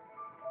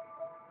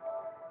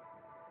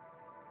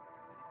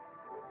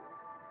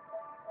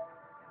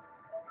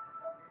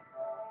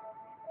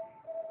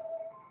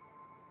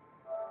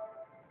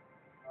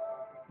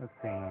 Let's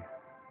see.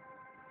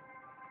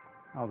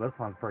 Oh, this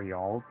one's pretty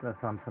old. This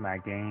one's from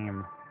that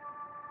game,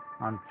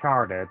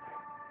 Uncharted,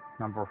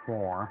 number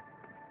 4.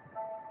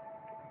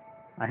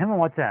 I haven't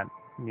watched that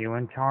new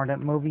Uncharted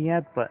movie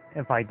yet, but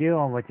if I do,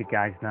 I'll let you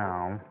guys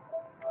know.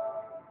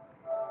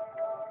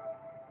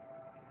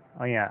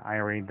 Oh yeah, I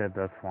already did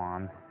this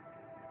one.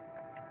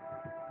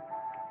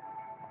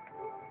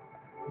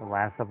 The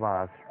Last of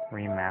Us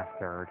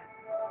Remastered.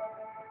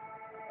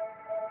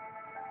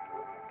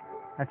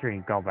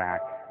 Actually, go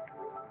back.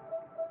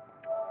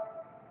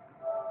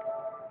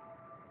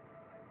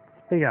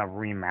 Speaking of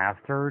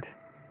remastered,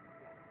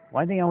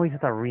 why do they always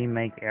have to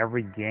remake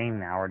every game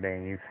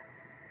nowadays?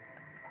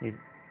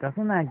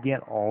 Doesn't that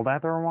get old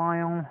after a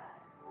while?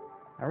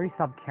 I already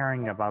stopped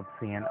caring about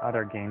seeing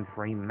other games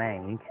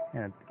remade,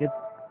 and it gets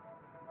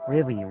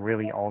really,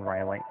 really old,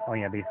 right? Like, oh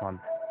yeah, these ones.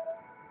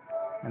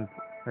 And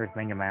there's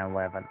Mega Man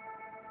 11.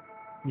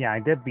 Yeah, I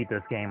did beat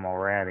this game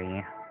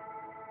already.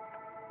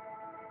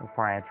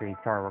 Before I actually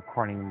started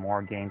recording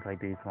more games like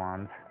these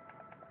ones.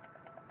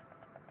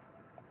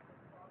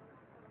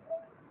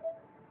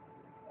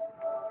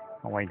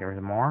 Oh wait,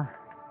 there's more?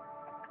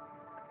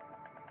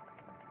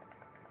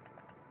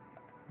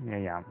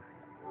 Yeah.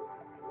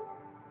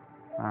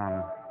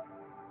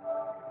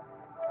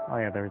 Oh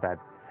yeah, there's that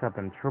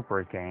Seven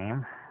Troopers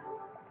game.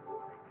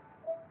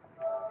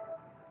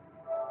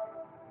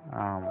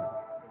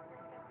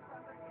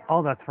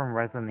 Oh, that's from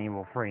Resident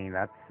Evil 3.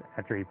 That's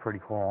actually pretty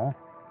cool.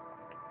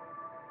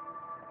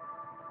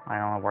 I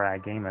don't know where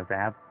that game is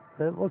at,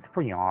 but it looks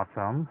pretty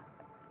awesome.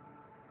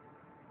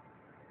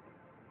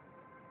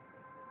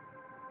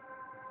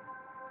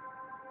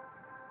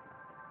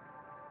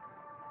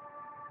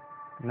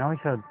 You know, I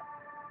should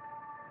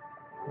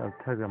have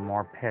taken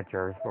more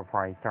pictures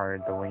before I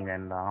started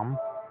deleting them.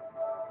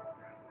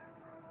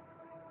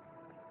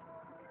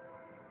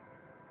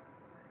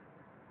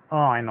 Oh,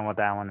 I know what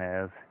that one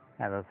is.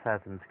 That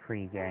Assassin's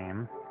Creed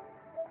game.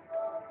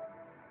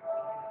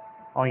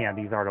 Oh yeah,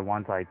 these are the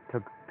ones I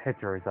took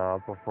pictures of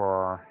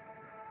before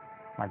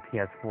my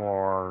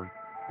ps4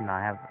 did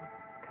not have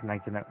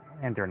connection to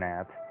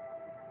internet.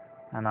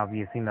 I don't know if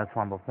you've seen this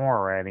one before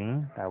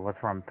already. That was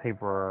from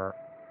Paper...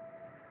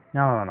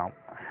 No.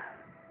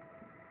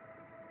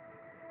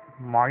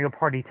 Mario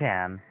Party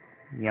 10.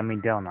 Yummy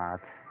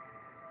Donuts.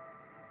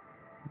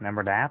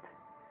 Remember that?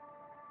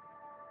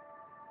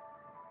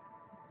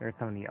 There's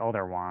some of the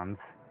older ones.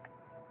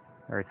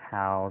 There's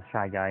how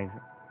Shy Guys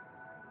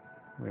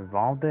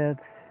revolved it.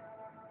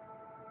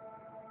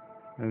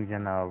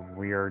 Illusion of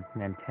weird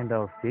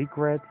Nintendo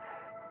secrets.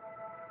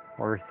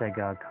 Worst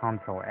Sega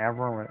console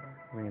ever.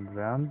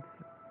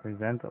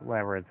 Presents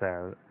whatever it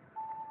says.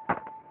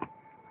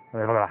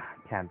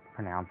 Can't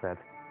pronounce it.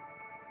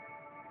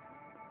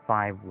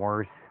 5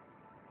 worst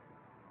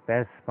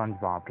best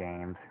SpongeBob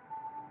games.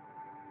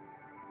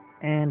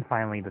 And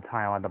finally, the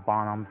tile at the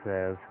bottom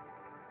says,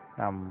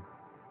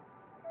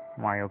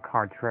 Mario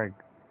Kart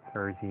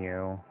triggers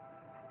you.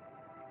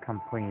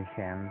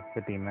 Completion,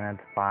 50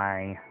 minutes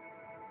by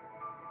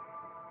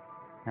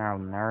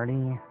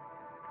Nerdy.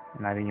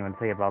 And I didn't even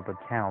say about the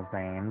channel's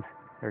names.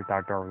 There's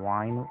Dr.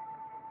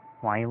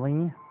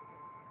 Wiley,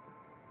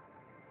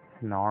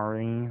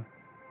 Snorri.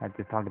 I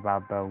just talked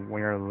about the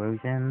weird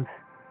illusions.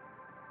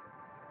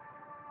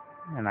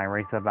 And I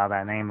raced about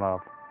that name of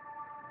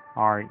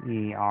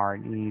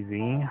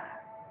REREZ.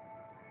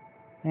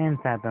 And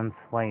Phantom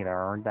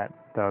Slater, that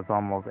does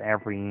almost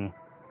every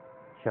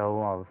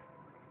show of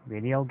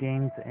video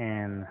games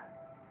and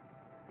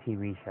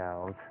TV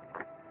shows.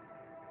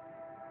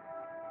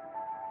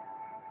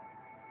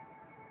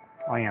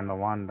 Oh yeah, and the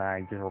one that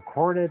I just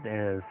recorded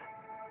is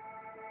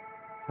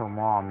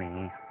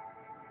Salami.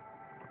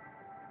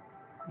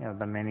 You know,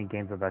 the mini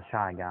games of the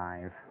Shy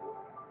Guys.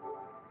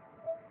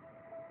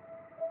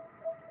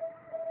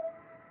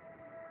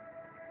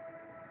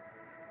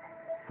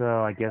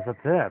 So I guess that's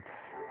it.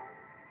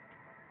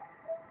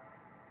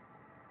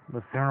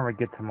 The sooner we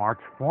get to March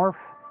 4th,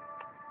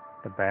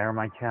 the better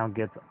my channel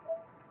gets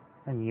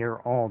a year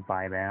old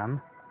by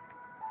then.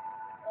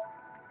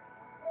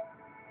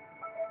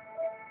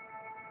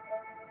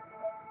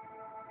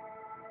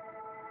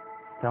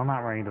 Still not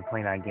ready to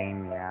play that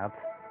game yet.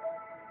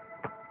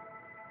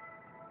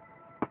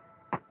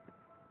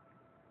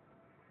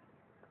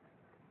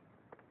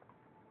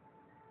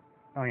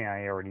 Oh yeah,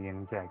 I already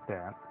injected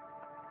that.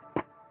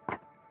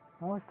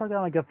 Well, we still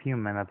got like a few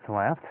minutes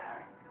left.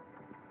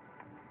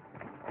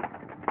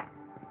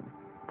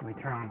 Let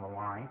me turn on the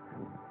light.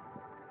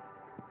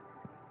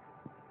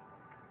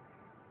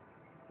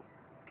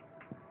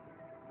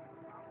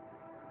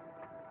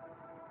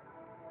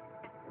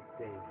 Let's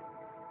see.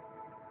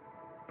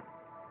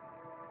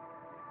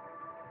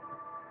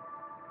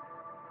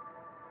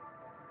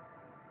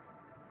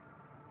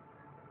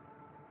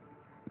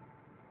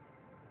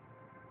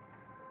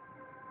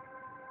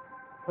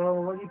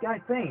 So, what do you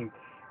guys think?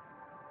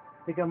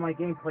 Think of my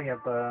gameplay of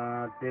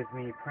the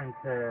Disney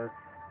Princess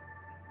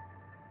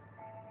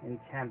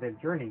Enchanted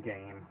Journey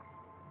game.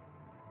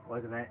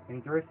 Wasn't that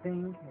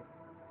interesting?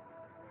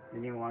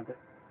 Did you want to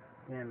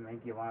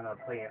make you want to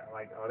play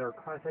like other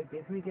classic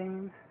Disney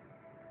games?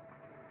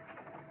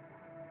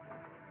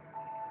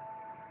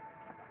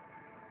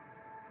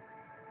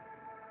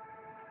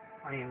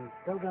 I am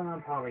still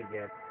gonna probably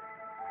get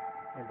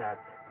that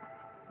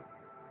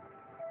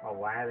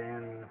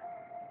Aladdin,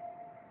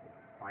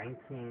 Lion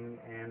King,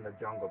 and the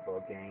Jungle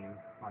Book game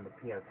on the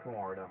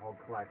ps4, the whole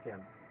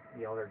collection.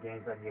 The other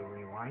games that give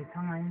rewind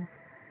time,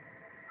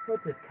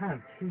 which is kind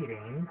of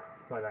cheating,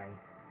 but I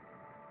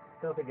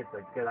still think it's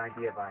a good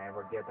idea if I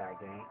ever get that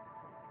game.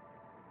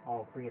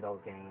 All three of those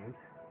games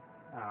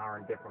are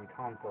in different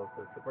consoles,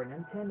 the Super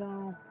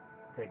Nintendo,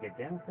 Sega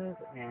Genesis,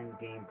 and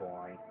Game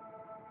Boy.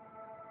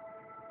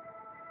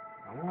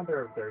 I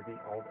wonder if there's the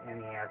old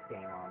NES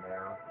game on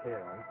there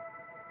too.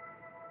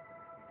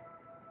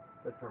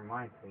 This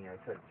reminds me I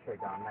should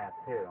check on that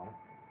too.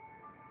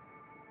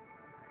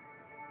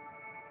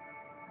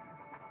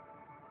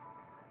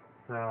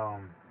 So,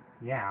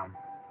 yeah.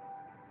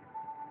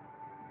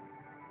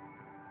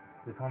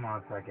 Just hold on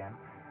a second.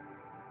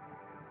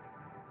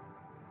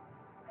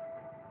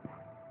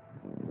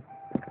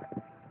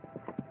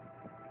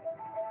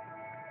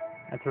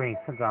 Actually,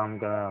 since I'm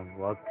gonna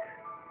look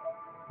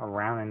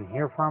around in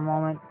here for a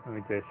moment, let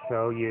me just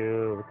show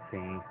you, let's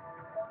see.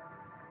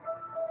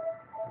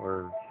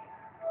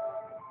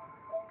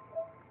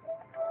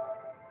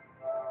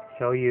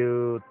 Show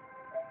you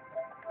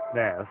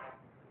this.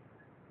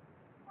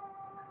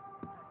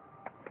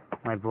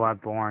 My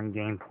Bloodborne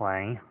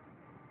gameplay.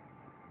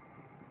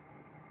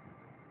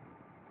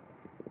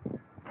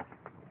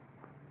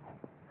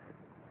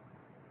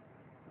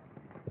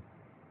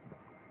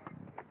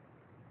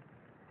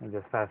 And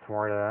just fast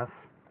forward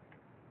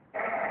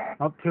this.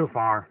 Not too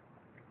far.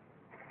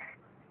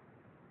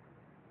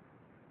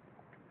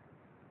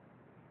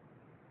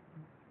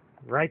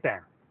 Right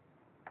there.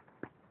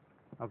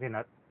 Okay,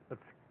 now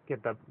let's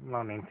get the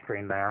loading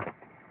screen there.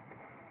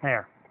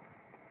 There.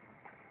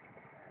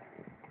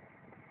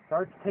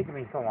 Sorry it's taking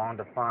me so long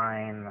to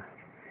find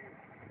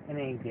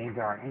any games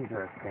that are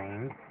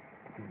interesting.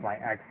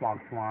 Like Xbox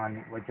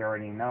One, which you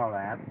already know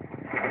that.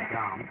 It's a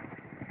jump.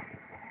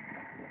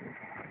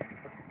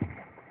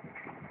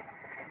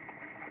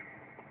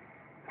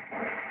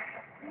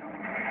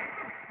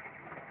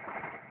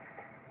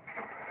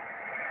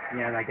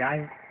 Yeah, that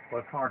guy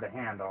was hard to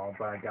handle,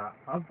 but I got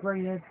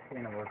upgraded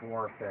and it was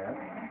worth it.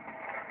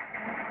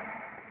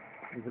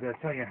 I'm going to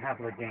show you half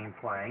of the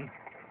gameplay.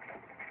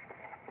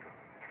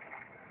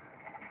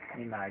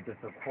 And I just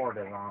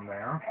recorded on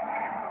there.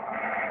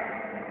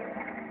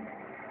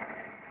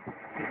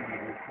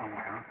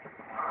 Somewhere.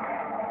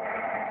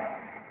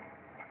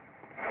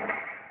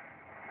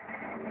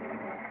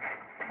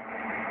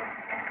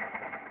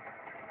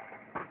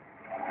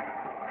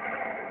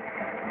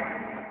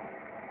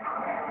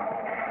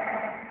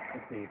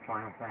 Let's see,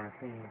 Final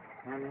Fantasy.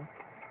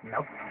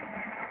 Nope.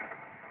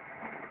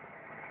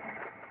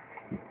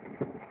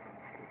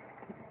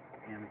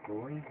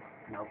 boy.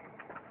 Nope.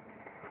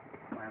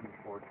 Slam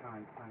 4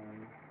 times.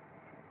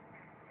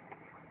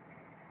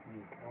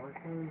 Need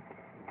horses?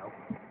 Nope.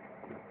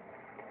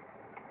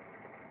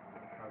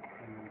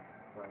 Cartoon,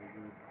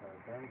 Brady,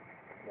 President,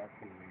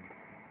 Jesse,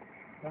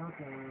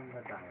 Talking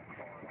the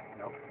Dinosaur.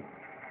 Nope.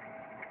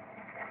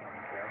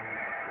 Jerry,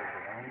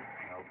 President.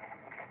 Nope.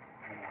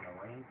 I want to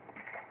wait.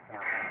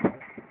 Nope.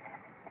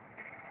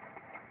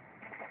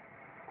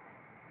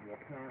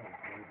 Yes, ma'am.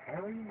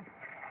 Harry?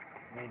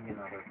 Maybe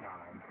another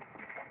time.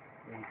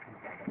 Maybe some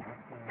second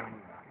action.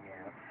 Not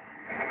yet.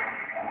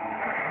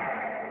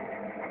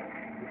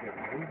 Is it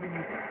moving?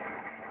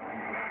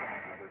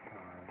 Another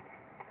time.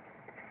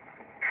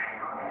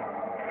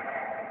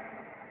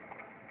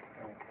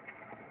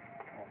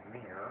 Oh,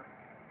 mirror.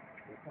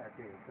 This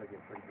actually looks like a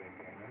pretty good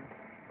game.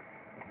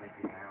 With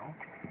Mickey Mouse.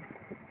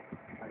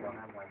 I don't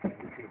have my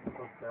GameCube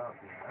hooked up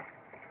yet.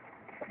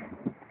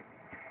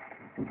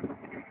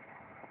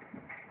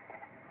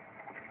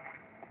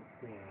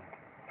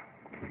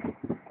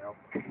 Nope.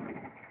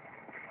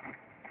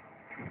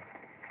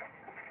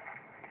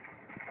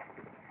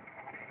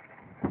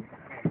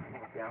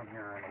 Look down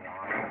here in a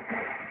while.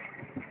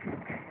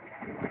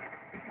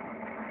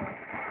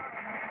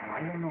 I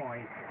don't know, I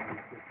just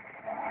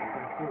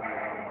can see what I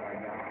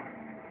got.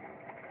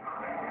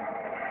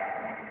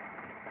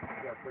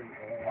 Got pretty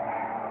old over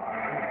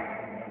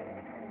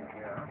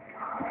here.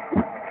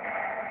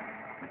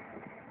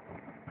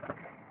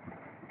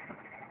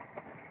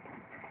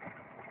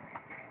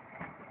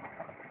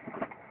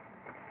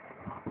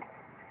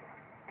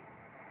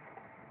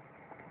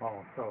 Oh,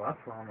 so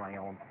that's where my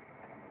old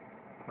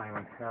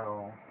Silent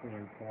Hill 3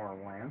 and 4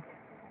 went.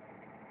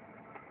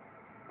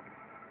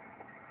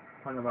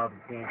 Talking about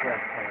the game's play.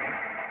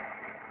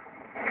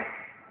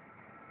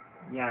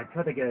 Yeah, I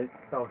tried to get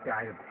those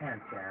guys'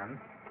 attention.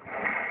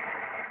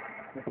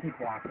 Just keep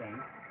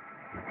walking.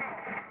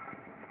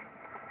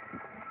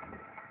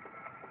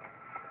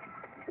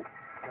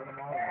 Put them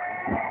all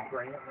away.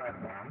 Great at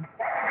letting them.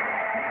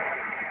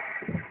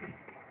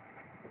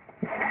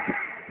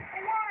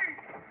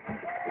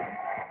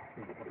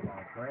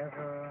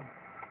 Forever.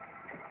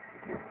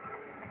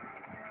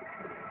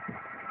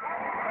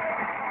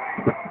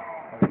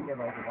 Let's get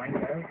those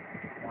windows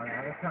one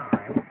at a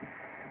time.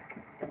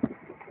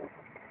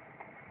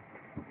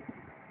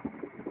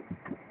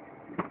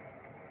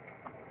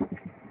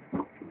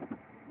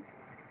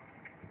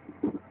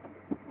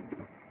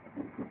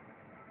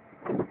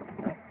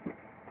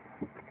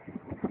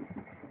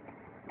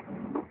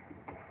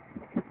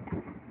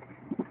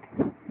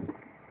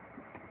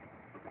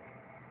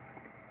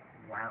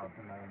 Wow, it's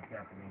an old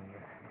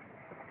Japanese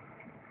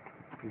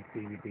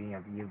DVD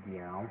of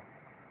Yu-Gi-Oh!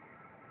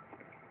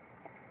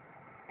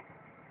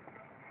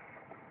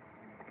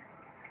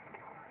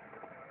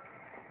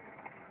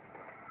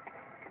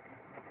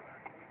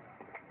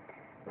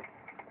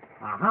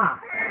 Aha!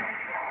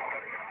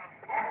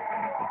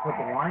 It took a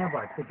while,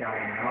 but I think I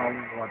know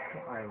what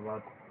I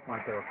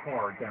want to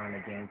record during the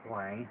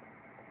gameplay.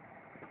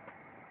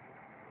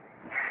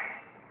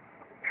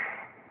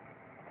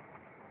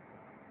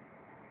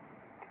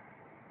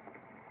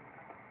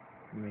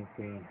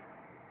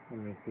 Let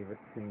me see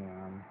what's the,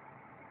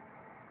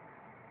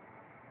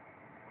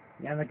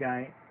 yeah, the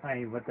guy,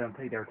 I let them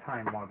take their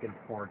time walking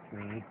towards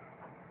me.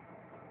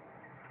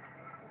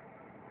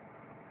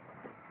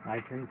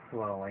 Nice and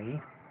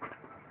slowly.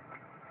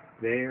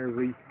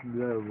 Very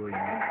slowly.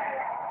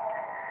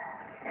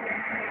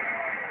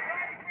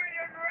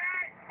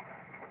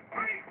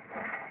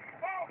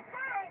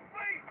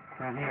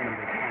 Come here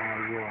to call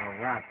you a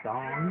rat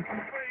dog.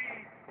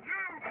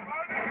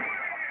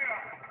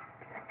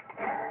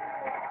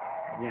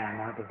 Yeah,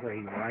 not to say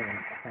right in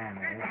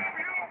Spanish.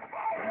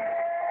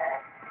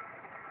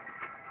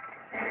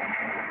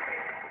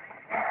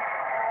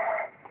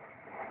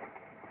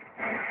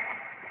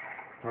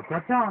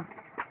 Ta-ta-ta!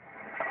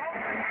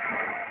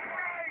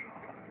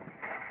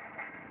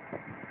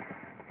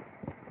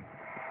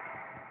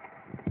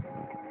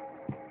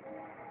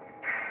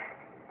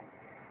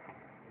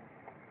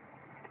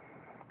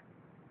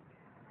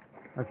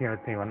 Okay,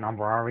 let's see, what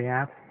number are we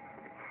at?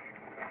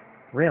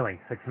 Really?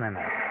 6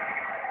 minutes.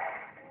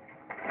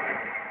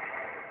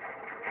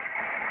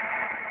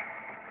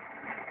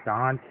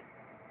 Dodge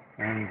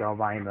and go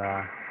by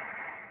the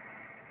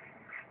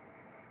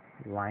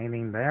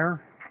lining there.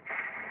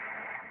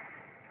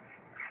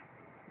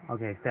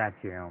 Okay,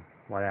 statue,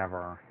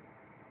 whatever.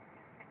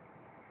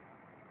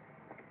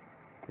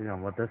 We're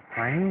gonna let this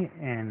play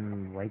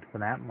and wait for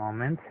that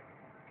moment.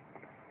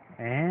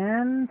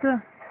 And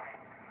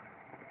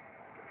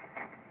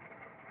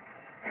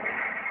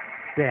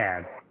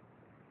dead.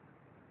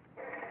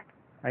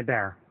 Right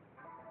there.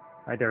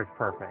 Right there is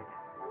perfect.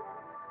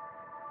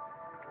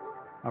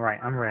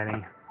 Alright, I'm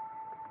ready.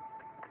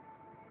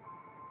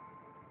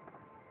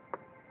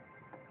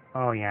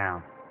 Oh yeah.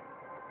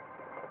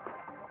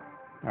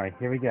 Alright,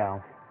 here we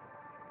go.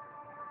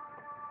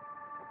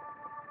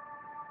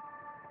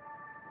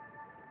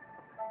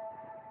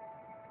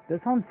 This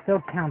one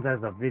still counts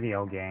as a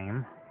video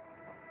game.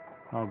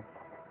 Oh,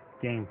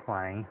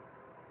 gameplay.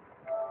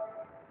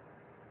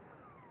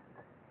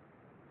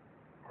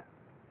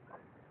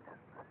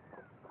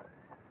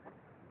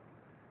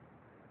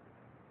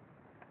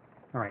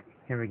 Alright,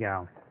 here we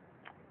go.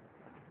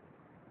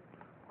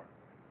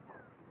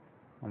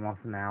 Almost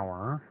an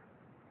hour.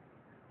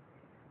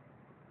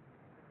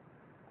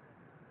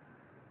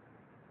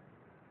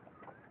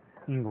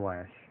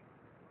 English.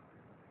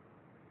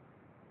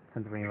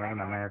 Since we live in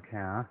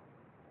America,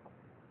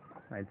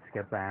 I'd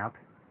skip that.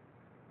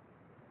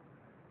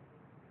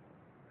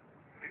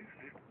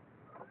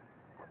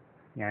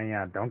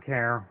 Yeah, don't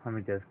care. Let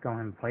me just go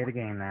ahead and play the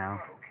game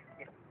now.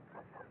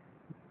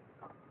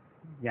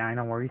 Yeah, I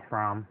know where he's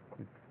from.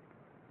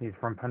 He's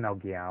from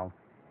Pinocchio.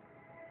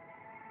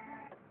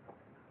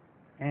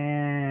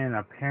 And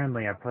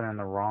apparently I put in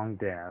the wrong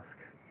disc.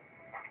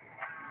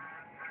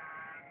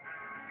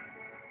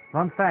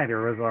 Fun fact,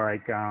 there was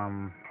like,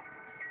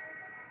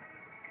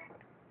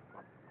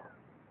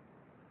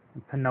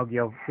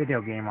 Pinocchio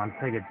video game on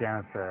Sega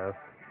Genesis.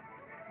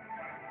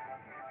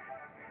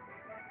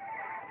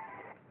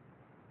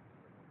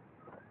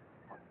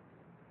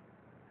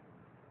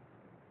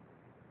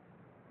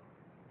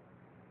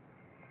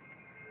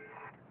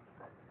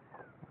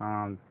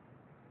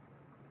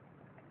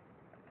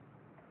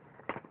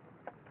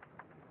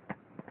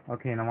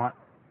 Okay, you know what?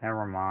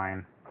 Never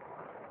mind.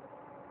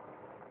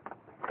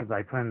 Because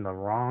I put in the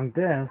wrong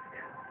disc,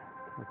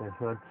 which I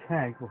should have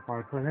checked before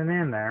I put it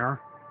in there.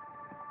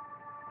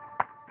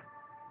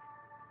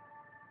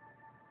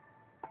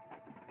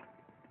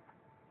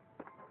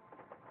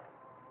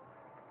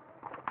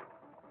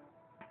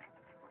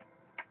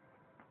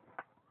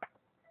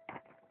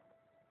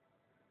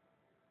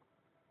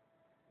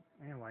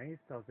 Anyways,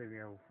 those of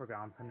you who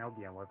forgot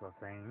Pinocchio was a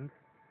thing,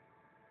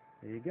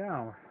 there you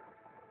go.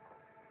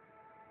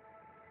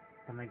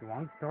 To make a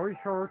long story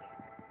short,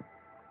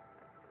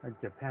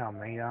 Geppetto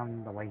made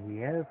him the way he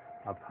is,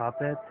 a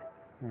puppet,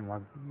 and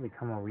was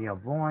become a real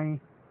boy.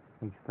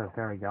 He's the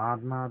fairy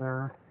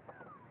godmother.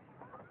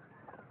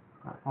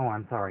 Oh,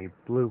 I'm sorry,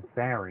 Blue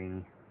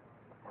Fairy.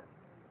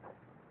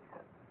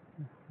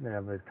 Bit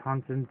of his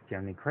conscience,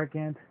 Jiminy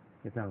Cricket,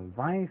 gives him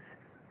advice.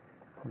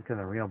 Because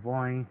a real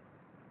boy,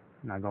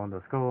 not going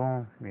to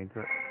school. It's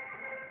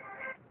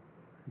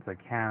a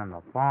cat in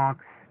a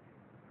box.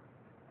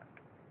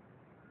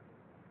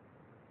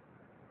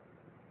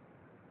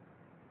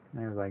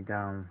 There's like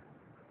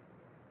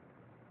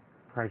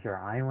Pressure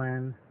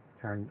Island,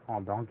 turned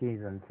all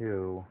donkeys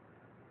into,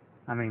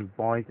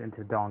 boys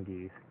into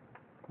donkeys.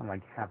 I'm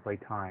like halfway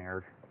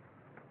tired.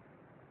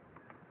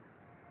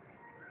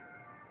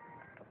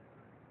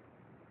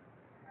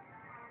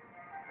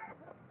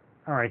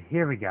 Alright,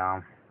 here we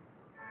go.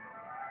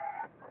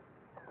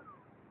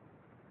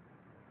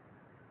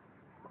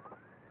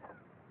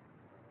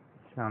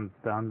 I've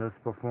done this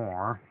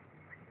before.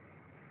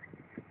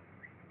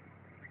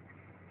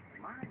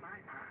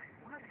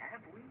 What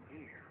have we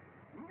here?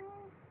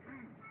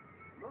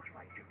 Looks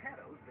like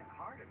Geppetto's been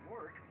hard at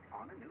work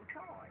on a new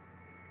toy.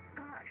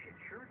 Gosh, it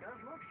sure does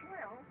look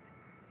swell.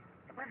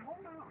 But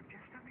hold on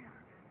just a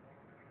minute.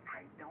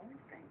 I don't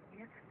think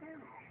it's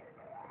finished.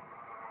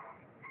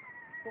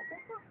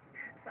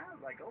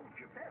 Sounds like old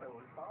Geppetto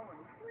is falling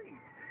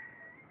asleep.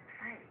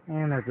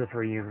 And they're just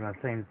reusing the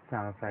same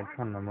sound effects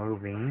from the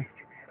movie.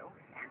 Geppetto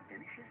and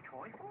finish his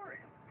toy for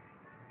him.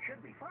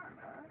 Should be fun,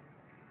 huh?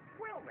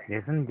 Well then,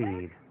 Yes,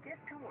 indeed. let's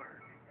get to work.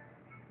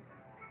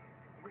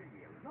 Will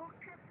you look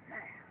at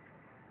that?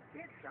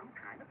 It's some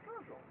kind of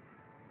puzzle.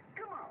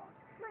 Come on,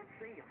 let's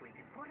see if we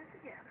can put it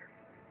together.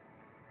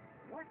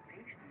 What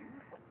piece do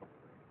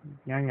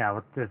you... Yeah,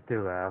 let's just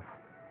do this.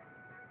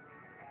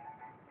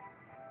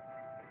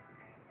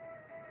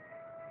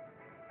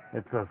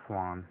 It's this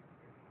one.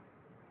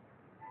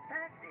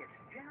 That is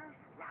just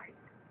right.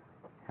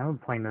 I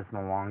haven't played this in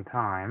a long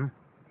time.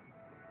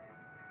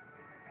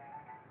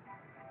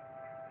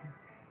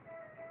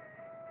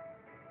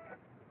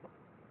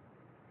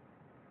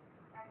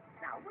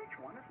 Now, which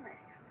one is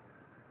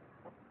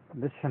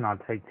next? This should not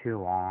take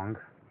too long.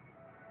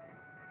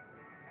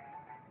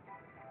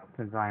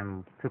 Since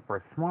I'm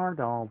super smart,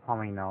 I'll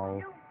probably know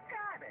You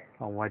got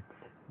it. which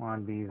one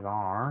of these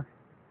are.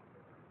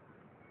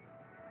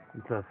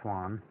 It's this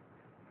one.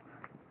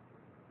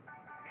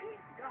 Keep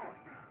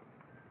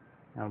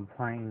going. I'm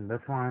playing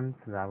this one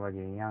since I was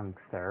a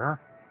youngster.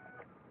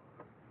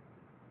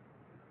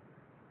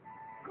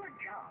 Good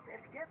job.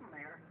 It's getting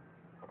there.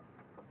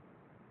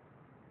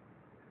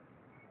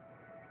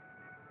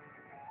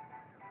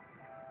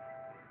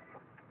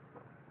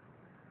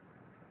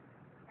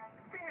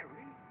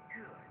 Very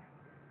good.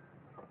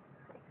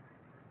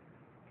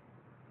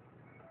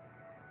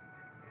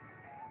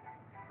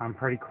 I'm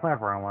pretty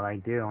clever in what I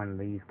do in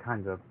these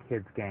kinds of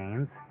kids'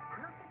 games.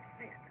 Perfect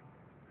fit.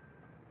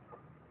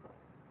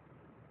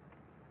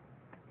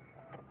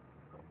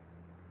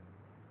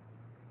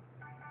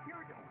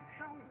 You're doing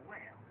so well.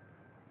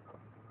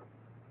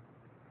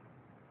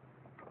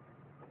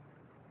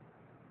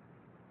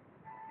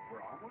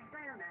 We're almost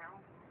there now.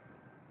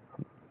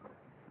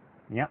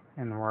 Yep,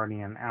 and we're already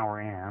an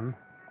hour in.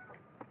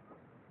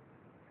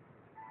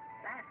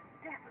 That's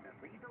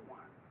definitely the one.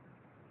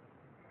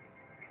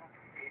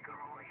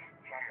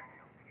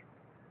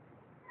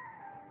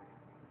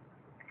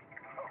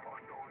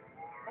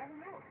 Oh,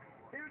 no.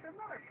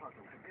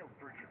 puzzle to build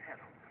Birch's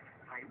Heddle.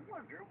 I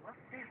wonder what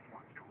this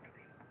one's going to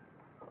be.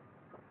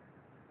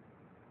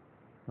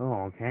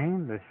 Oh, okay.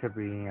 This should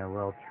be a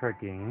little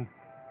tricky.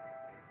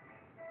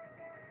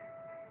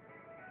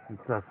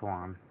 It's this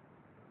one.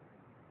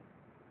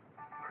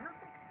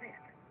 Perfect fit.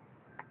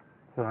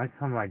 So next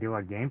time I do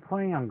a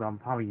gameplay, I'm gonna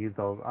probably use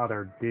those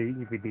other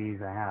DVDs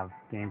that have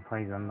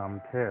gameplays in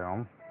them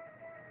too.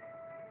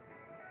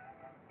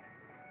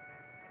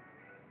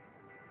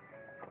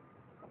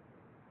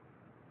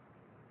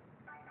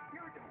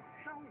 You're doing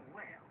so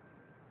well.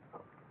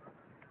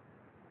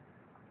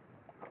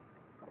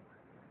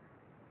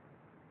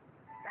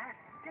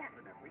 That's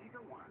definitely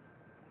the one.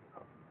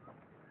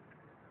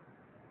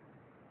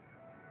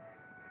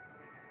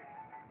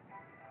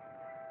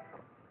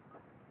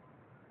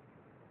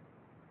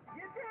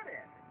 You did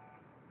it!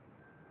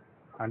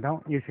 I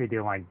don't usually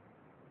do like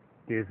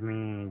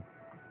Disney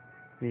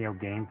video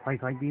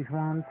gameplays like these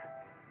ones,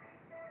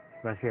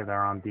 especially if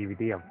they're on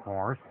DVD, of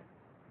course.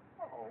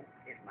 Oh,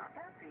 it's not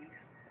that piece.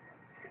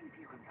 See if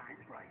you can find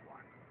the right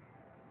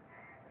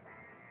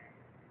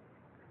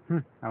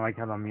one. I like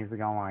how the music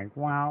goes like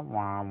wah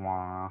wah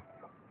wah.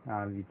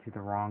 You choose the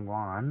wrong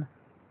one.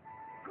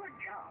 Good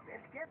job.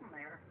 It's getting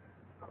there.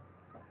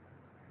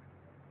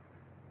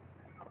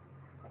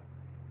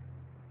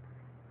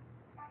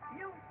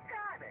 You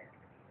got it.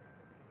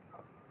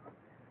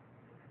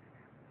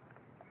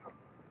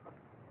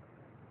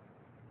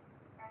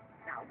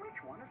 Now, which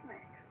one is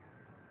next?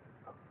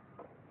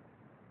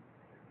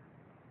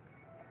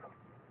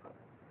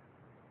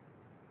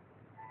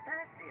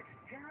 That is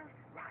just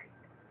right.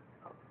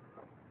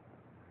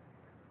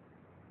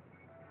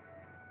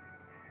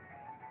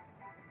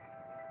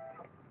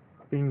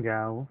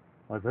 Bingo.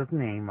 What's his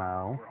name,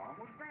 oh? We're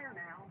almost there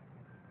now.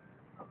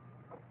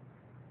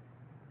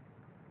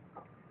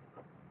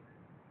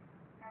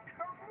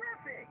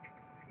 Terrific!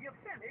 You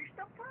finished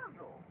the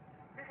puzzle.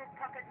 This is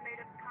puppet made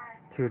of pie.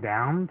 2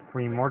 down,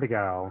 3 more to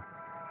go.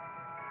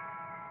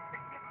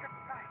 It's a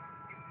bite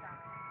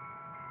inside.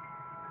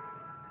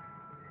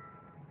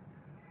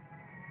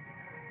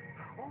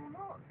 Oh,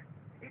 look!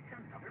 It's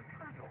another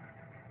puzzle.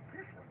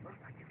 This one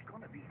looks like it's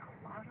going to be a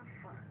lot of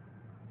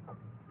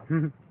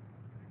fun.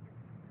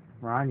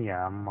 Run,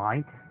 ya,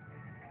 Mike.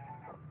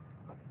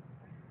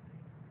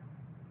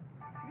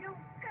 You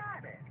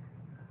got it!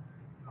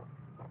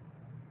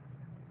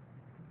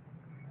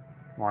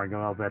 Or go a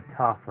little bit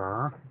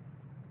tougher.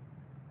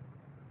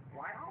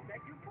 Why, I'll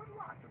bet you put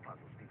lots of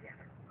puzzles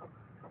together.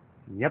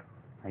 Yep,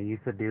 I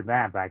used to do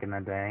that back in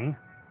the day.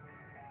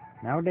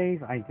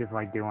 Nowadays, I just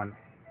like doing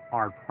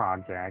art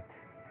projects.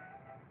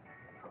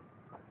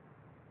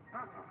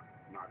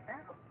 Not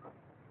that.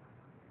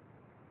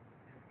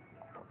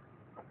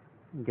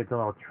 It gets a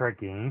little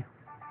tricky.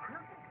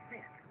 Perfect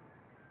fit.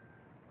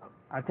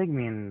 I think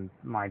me and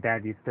my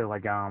dad used to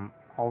like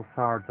all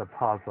sorts of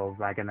puzzles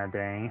back in the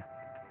day.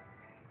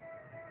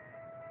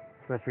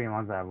 Especially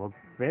ones that look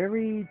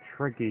very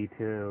tricky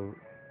to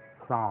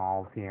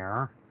solve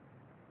here.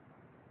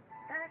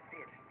 That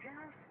is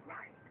just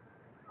right.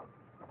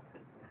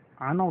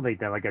 I don't know if they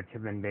did like a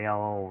Chip and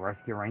Dale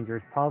Rescue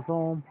Rangers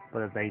puzzle,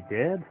 but if they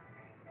did,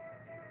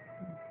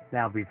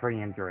 that would be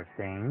pretty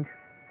interesting.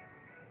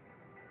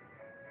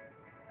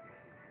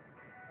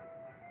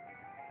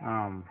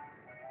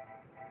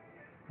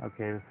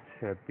 Okay, this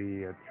should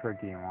be a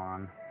tricky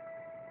one.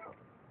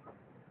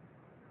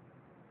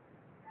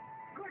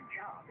 Good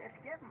job. It's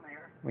getting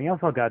there. We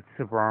also got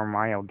Super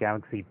Mario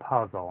Galaxy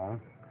Puzzle,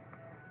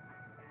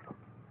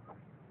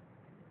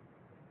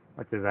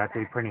 which is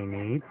actually pretty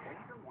neat,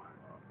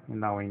 even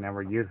though we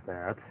never used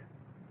that.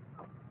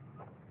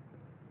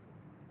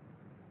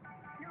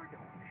 You're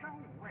doing so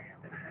well.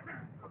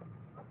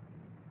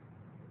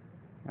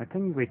 I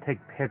think we take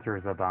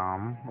pictures of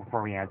them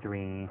before we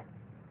actually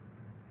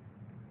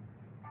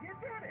You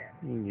did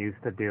it.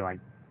 used to do like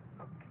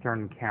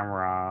certain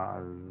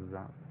cameras.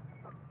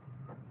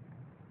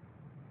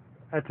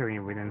 Actually,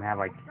 we didn't have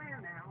like Almost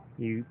there now.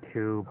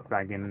 YouTube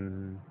back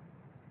in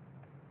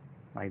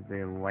like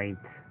the late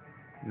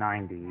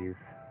 90s.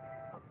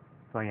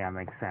 So yeah, it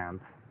makes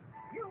sense.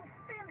 You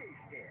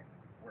finished it.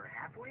 We're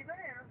halfway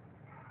there.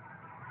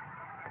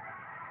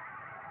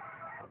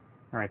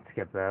 Alright,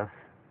 skip this.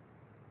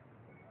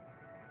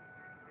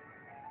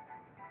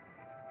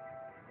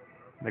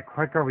 The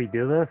quicker we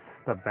do this,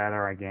 the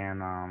better I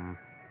can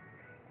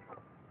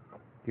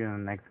do the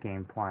next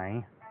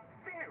gameplay.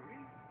 Very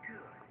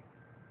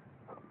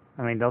good.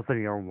 I mean, those of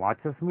you who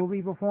watched this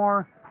movie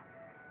before,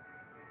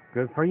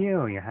 good for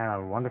you. You had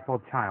a wonderful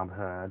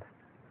childhood.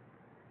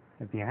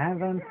 If you You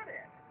haven't, did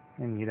it.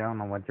 then you don't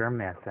know what you're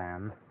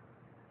missing.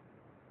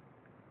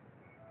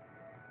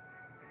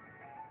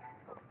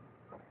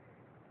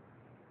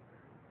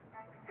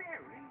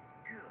 Very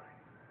good.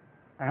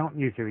 I don't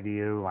usually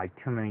do like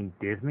too many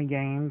Disney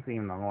games,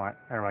 even though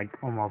they're like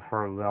almost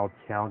for little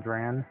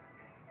children.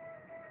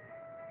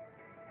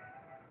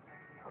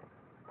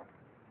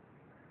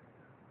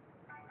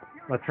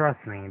 But trust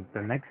me,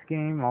 the next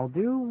game I'll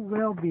do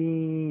will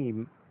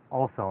be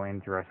also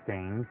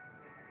interesting.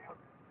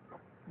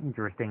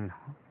 Interesting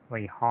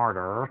way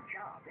harder. Good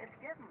job. It's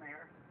getting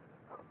there.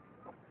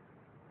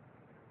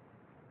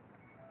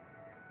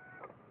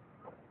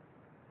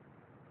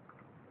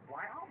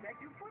 Why, I'll bet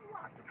you put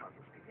lots of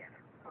puzzles together.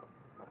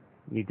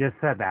 You just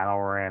said that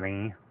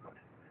already.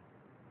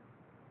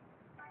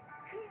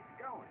 Keep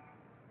going.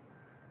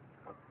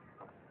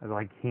 It's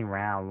like he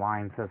ran out of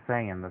lines to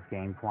say in this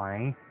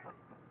gameplay.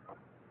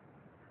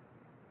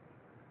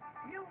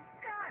 You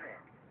got it.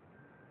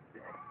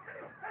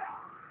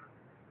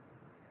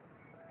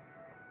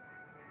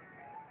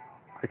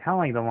 I kind of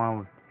like the one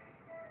with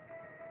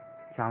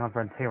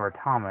Jonathan Taylor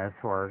Thomas,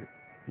 where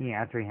he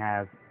actually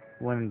has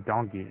wooden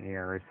donkey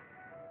ears.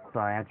 So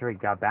I actually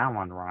got that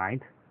one right.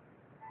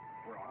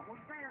 We're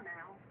almost there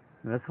now.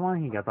 This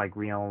one, he got like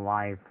real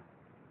life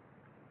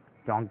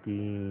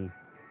donkey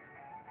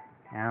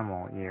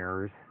animal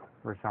ears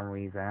for some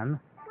reason.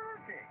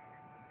 Perfect.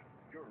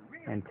 You're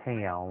really And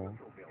tail,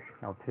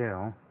 puzzle builder.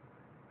 too.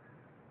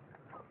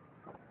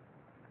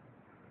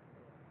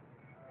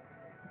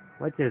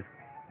 Which is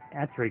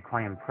actually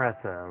quite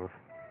impressive.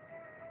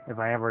 If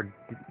I ever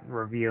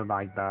reviewed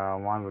like the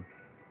one with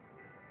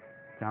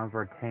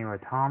Jennifer Taylor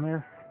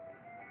Thomas,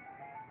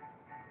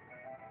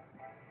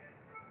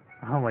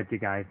 I'll let you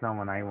guys know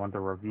when I want to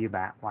review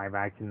that live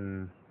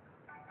action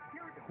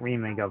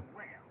remake of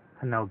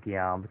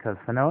Pinocchio, because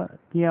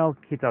Pinocchio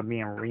keeps on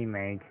being a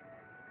remake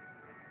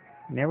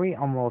nearly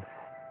almost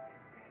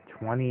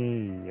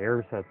 20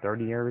 years or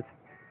 30 years.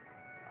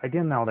 I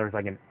didn't know there's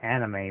like an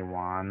anime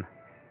one.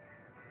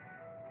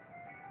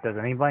 Does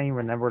anybody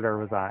remember there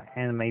was an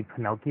anime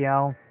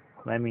Pinocchio?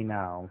 Let me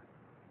know.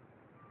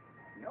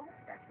 No,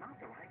 that's not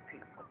the right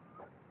people.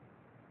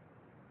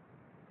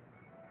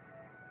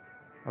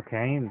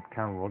 Okay, it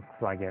kind of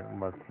looks like it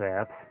was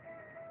it.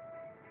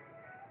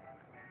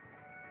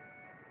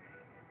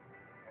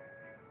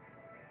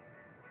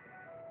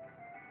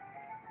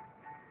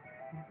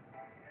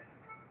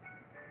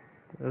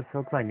 This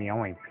looks like the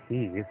only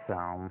piece,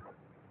 so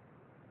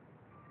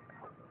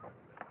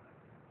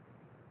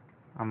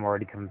I'm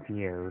already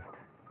confused.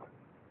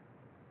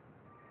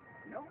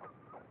 Nope.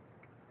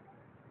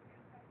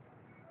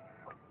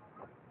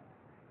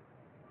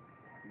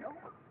 Nope.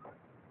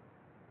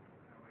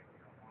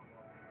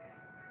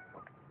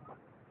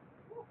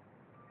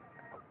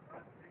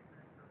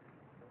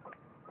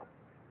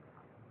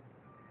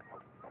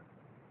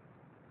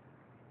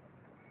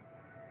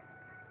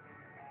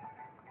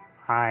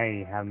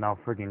 I have no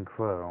freaking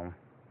clue.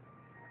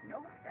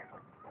 Nope. That's...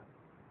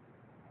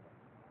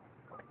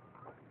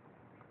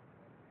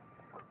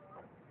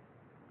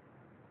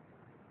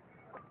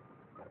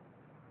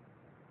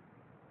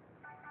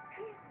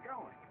 Keep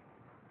going.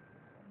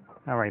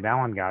 Alright, that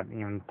one got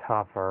even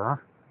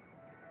tougher.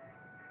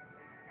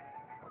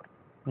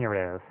 Here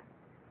it is.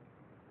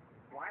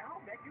 Why,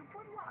 I'll bet you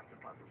put lots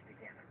of puzzles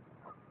together.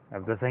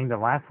 If this ain't the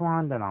last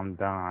one, then I'm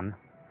done.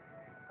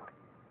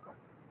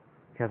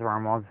 Because we're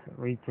almost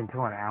reaching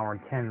to an hour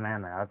and 10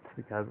 minutes,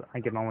 because I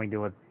can only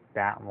do it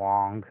that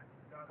long.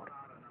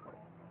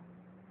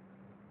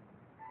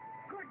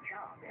 Good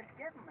job. It's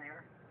getting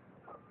there.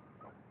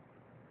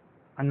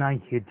 I'm not a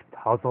huge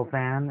puzzle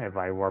fan. If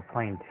I were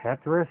playing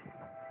Tetris,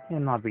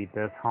 it'd not be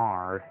this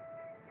hard.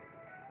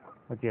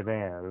 Which it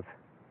is.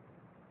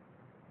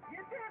 You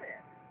did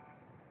it.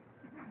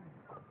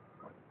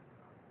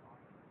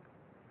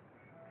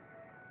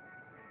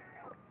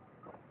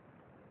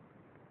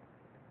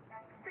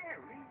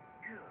 Very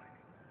good.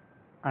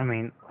 I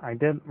mean, I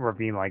did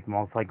review, like,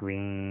 most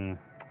likely,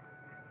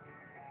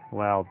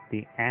 well,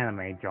 the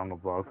anime Jungle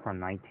Book from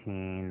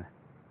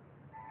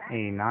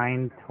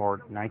 1989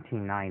 toward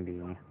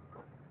 1990.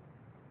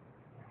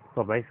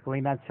 So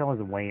basically, that show is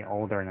way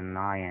older than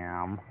I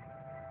am.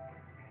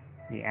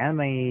 The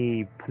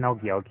anime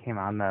Pinocchio came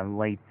out in the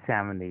late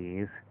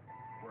 70s,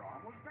 We're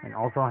almost there. and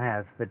also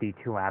has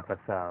 52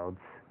 episodes.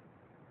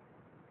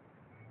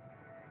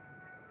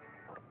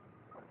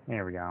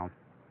 There we go.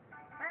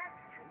 That's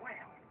swell.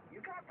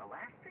 You got the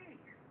last piece.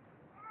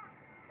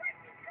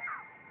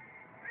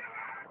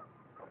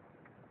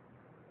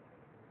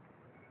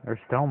 There's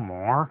still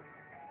more.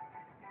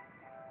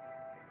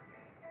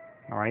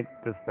 Alright,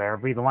 this better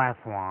be the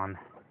last one.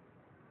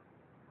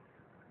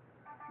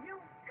 You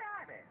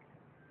got it.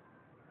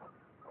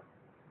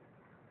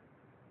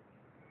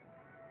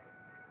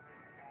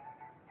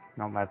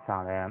 No, that's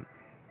not it.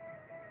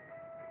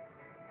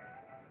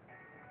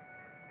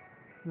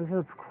 This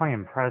is quite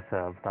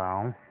impressive,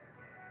 though.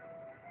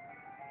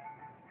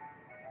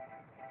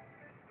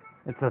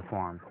 It's this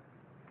one.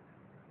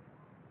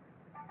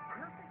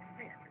 Perfect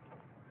fit.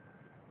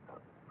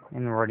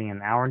 And we're already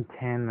an hour and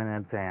 10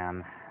 minutes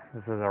in.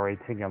 This is already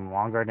taking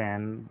longer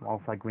than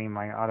most likely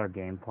my other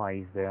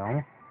gameplays do.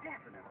 Definitely.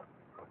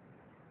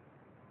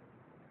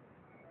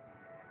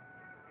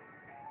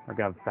 We're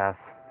gonna fast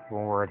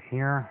forward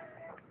here.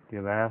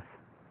 Do this.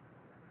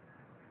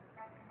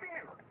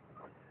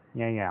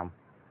 Very. Yeah.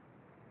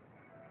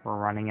 We're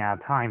running out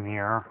of time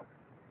here.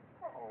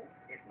 Uh-oh.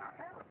 It's not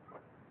that.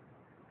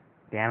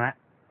 Damn it.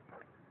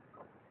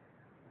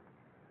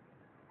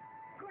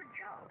 Good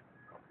job.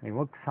 They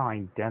look so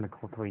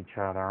identical to each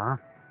other.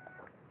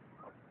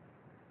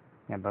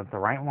 Yeah, that's the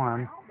right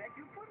one. I'll bet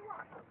you put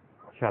one.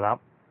 Shut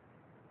up.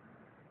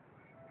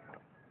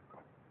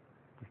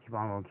 Just keep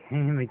on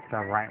looking, make the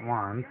right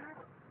ones.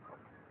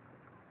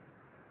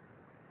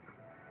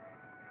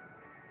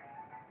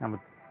 Now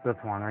with this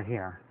one right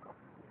here.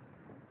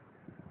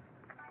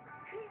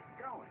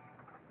 Keep going.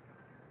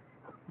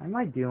 I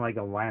might do like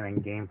a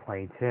landing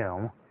gameplay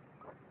too.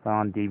 But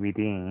on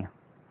DVD.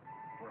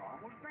 We're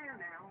almost there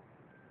now.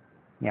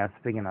 Yeah,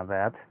 speaking of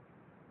that.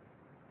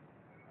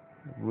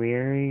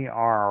 We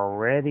are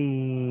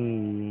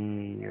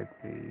already, let's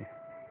see.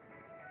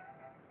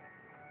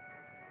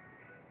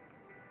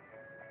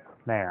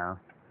 There.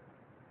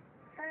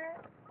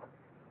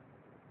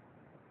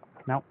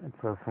 Nope,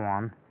 it's this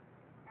one.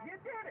 You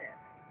did it.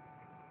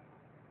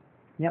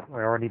 Yep,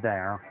 we're already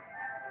there.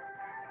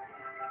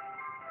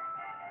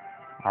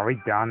 Are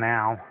we done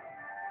now?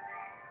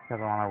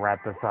 Because I want to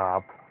wrap this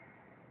up.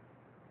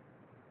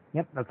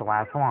 Yep, that's the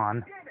last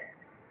one. You did it.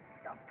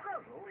 The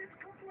puzzle is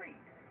complete.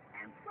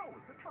 And so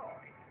is the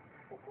toy.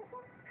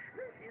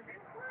 This is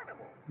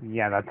incredible.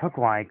 Yeah, that took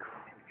like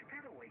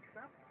Geppetto wakes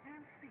up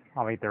and sees it.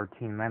 probably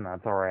 13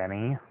 minutes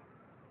already.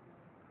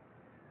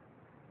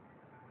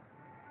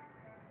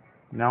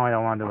 No, I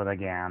don't want to do it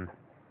again.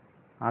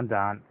 I'm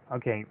done.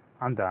 Okay,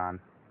 I'm done.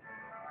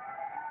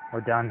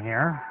 We're done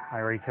here. I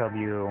already showed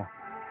you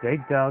Big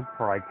Doug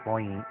for like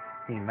 20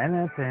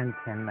 minutes and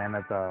 10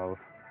 minutes of,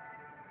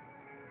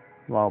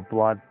 well,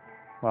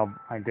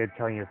 I did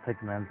show you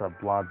 6 minutes of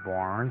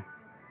Bloodborne.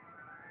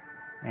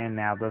 And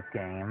now this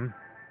game.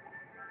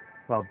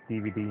 Well,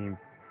 DVD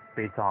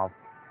based off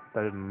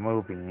the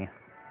movie.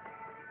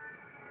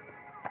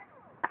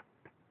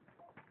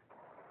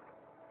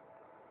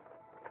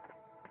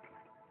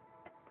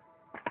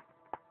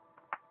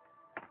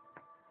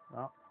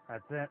 Well,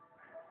 that's it.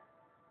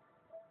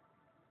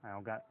 I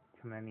don't got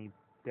too many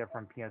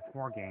different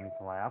ps4 games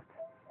left.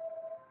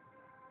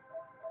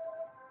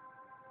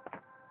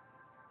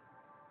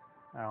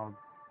 I'll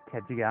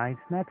catch you guys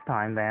next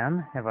time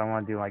then, if I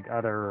want to do like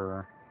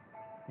other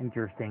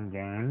interesting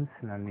games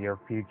in the near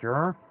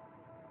future.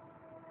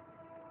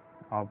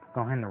 I'll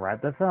go ahead and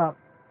wrap this up.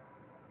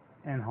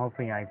 And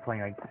hopefully I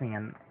play like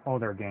some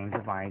older games.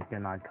 If I did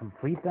not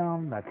complete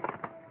them, that's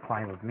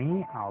fine with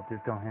me. I'll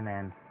just go ahead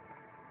and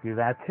do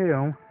that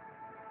too.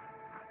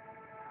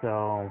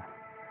 So,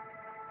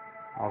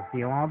 I'll see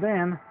you all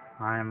then.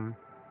 I'm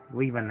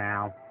leaving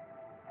now.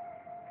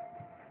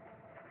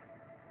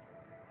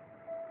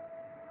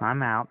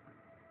 I'm out.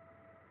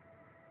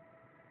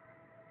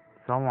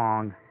 So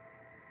long.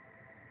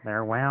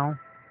 Farewell.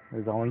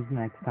 There's always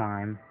next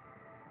time.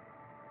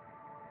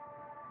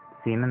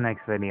 See you in the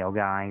next video,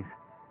 guys.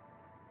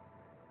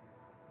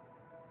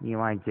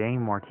 Eli J.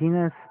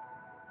 Martinez,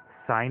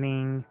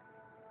 signing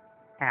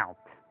out.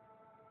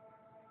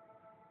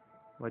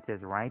 Which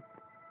is right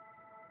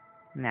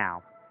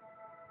now.